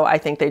video. I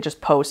think they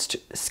just post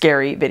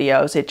scary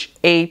videos. It's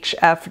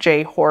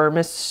HFJ Horror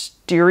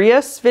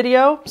Mysterious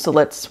video. So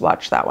let's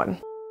watch that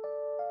one.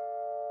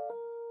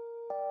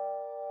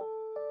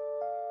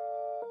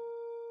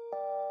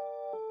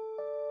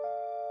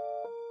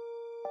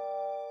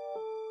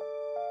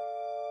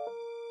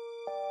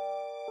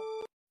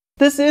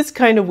 This is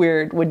kind of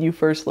weird when you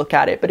first look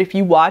at it, but if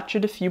you watch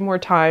it a few more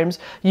times,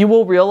 you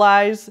will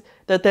realize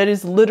that that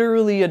is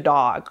literally a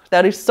dog.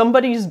 That is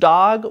somebody's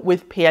dog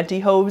with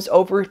pantyhose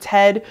over its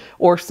head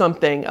or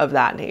something of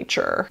that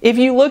nature. If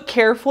you look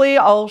carefully,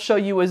 I'll show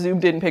you a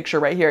zoomed in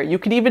picture right here. You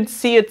can even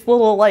see its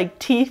little like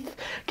teeth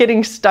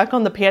getting stuck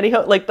on the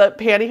pantyhose. Like the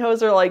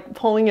pantyhose are like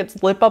pulling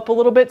its lip up a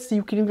little bit, so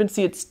you can even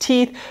see its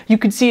teeth. You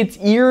can see its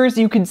ears.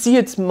 You can see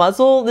its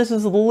muzzle. This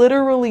is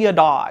literally a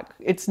dog.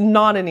 It's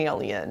not an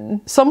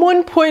alien.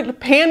 Someone put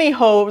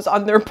pantyhose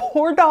on their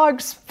poor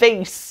dog's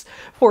face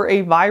for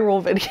a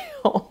viral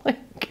video. Like,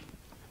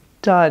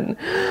 done.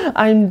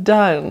 I'm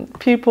done.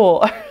 People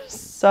are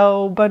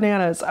so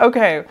bananas.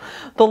 Okay,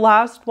 the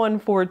last one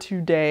for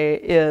today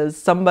is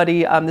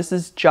somebody, this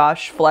is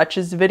Josh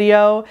Fletch's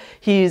video.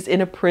 He's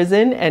in a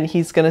prison and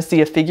he's gonna see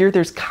a figure.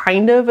 There's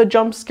kind of a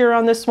jump scare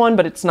on this one,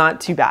 but it's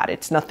not too bad.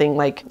 It's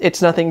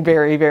nothing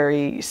very,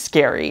 very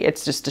scary.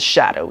 It's just a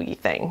shadowy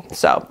thing.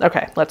 So,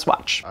 okay, let's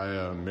watch.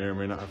 I may or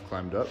may not have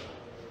climbed up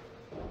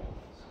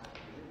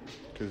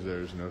because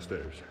there's no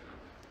stairs.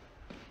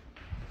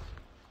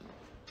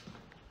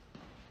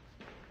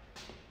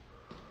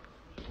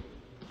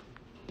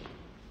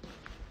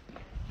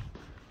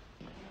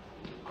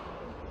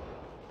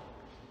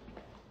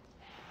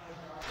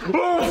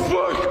 Oh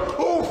fuck!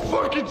 Oh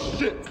fucking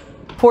shit!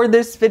 For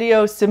this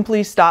video,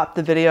 simply stop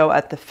the video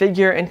at the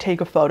figure and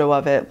take a photo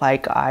of it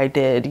like I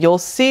did. You'll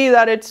see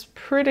that it's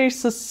pretty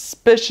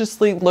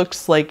suspiciously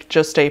looks like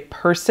just a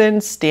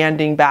person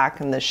standing back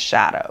in the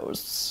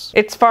shadows.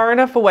 It's far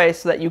enough away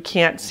so that you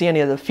can't see any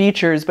of the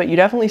features, but you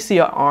definitely see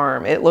an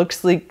arm. It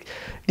looks like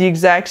the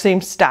exact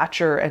same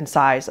stature and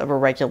size of a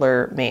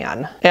regular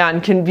man.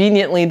 And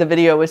conveniently, the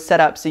video is set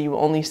up so you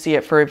only see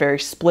it for a very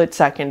split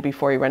second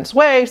before he runs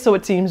away, so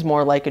it seems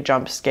more like a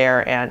jump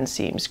scare and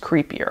seems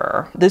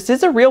creepier. This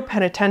is a real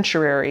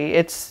penitentiary.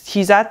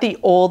 He's at the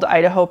old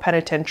Idaho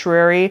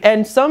penitentiary,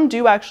 and some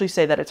do actually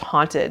say that it's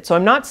haunted. So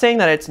I'm not saying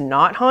that it's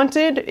not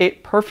haunted.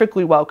 It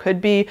perfectly well could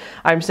be.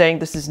 I'm saying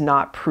this is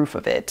not proof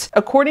of it.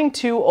 According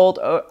to old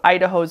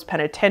Idaho's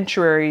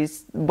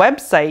penitentiary's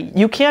website,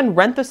 you can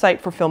rent the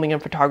site for filming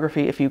and photography.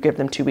 photography if you give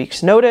them 2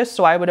 weeks notice.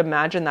 So I would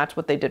imagine that's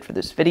what they did for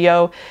this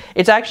video.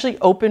 It's actually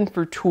open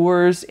for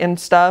tours and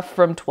stuff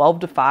from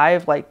 12 to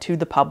 5, like to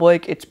the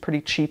public. It's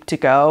pretty cheap to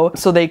go.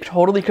 So they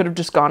totally could have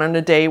just gone on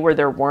a day where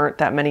there weren't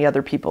that many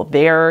other people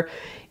there.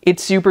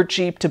 It's super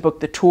cheap to book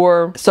the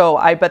tour. So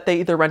I bet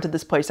they either rented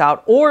this place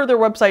out, or their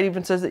website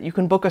even says that you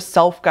can book a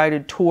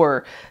self-guided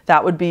tour.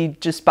 That would be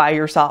just by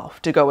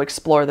yourself to go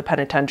explore the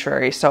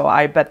penitentiary. So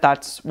I bet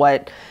that's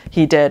what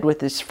he did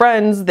with his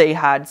friends. They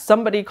had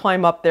somebody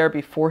climb up there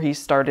before he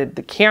started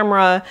the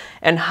camera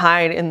and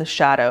hide in the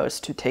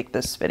shadows to take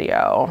this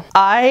video.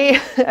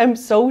 I am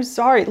so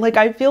sorry. Like,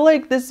 I feel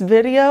like this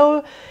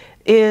video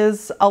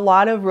is a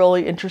lot of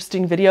really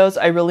interesting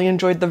videos. I really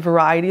enjoyed the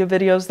variety of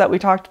videos that we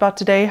talked about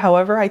today.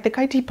 However, I think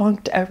I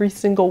debunked every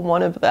single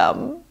one of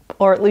them,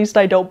 or at least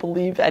I don't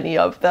believe any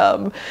of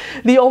them.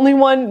 The only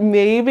one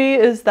maybe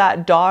is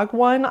that dog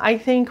one. I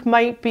think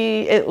might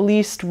be at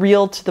least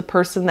real to the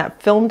person that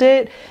filmed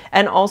it,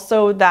 and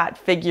also that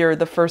figure,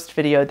 the first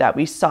video that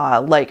we saw.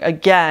 Like,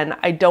 again,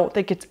 I don't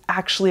think it's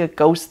actually a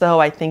ghost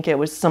though. I think it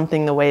was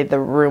something the way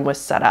the room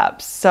was set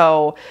up.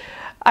 So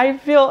I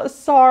feel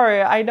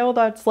sorry. I know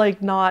that's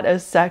like not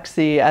as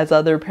sexy as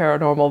other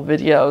paranormal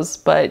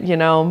videos, but you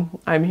know,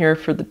 I'm here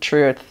for the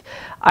truth.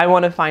 I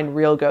want to find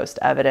real ghost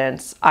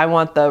evidence. I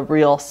want the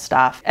real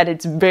stuff. And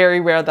it's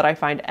very rare that I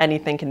find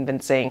anything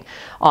convincing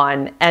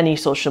on any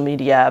social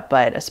media,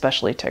 but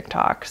especially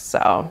TikTok.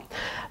 So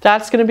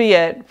that's going to be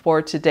it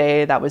for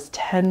today. That was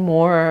 10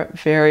 more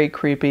very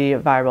creepy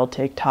viral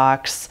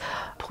TikToks.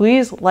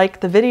 Please like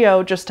the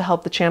video just to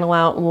help the channel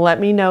out. Let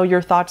me know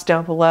your thoughts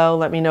down below.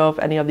 Let me know if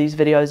any of these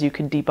videos you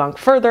can debunk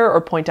further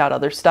or point out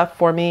other stuff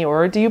for me,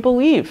 or do you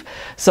believe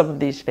some of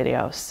these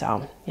videos?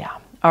 So yeah.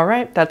 All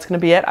right, that's going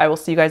to be it. I will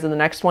see you guys in the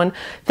next one.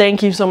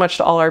 Thank you so much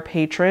to all our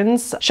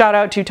patrons. Shout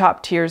out to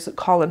top tiers: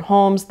 Colin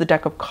Holmes, The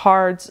Deck of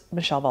Cards,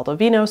 Michelle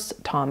Valdovinos,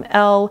 Tom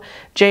L,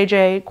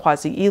 JJ,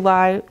 Quasi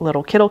Eli,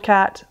 Little Kittle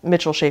Cat,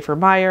 Mitchell Schaefer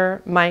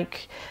Meyer,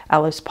 Mike,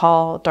 Alice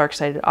Paul,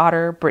 Dark-Sided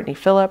Otter, Brittany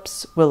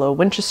Phillips, Willow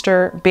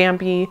Winchester,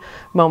 Bambi,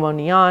 Momo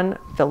Neon,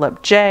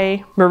 Philip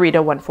J, Marita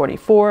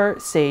 144,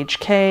 Sage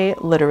K,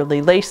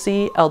 Literally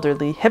Lacey,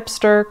 Elderly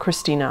Hipster,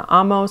 Christina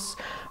Amos,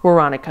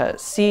 Veronica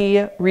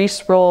C,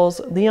 Reese Rolls,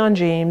 Leon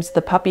James,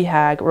 The Puppy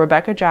Hag,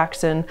 Rebecca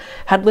Jackson,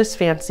 Headless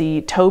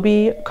Fancy,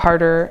 Toby,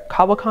 Carter,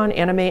 Kawakan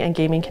Anime and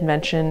Gaming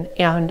Convention,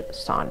 and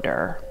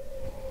Sonder.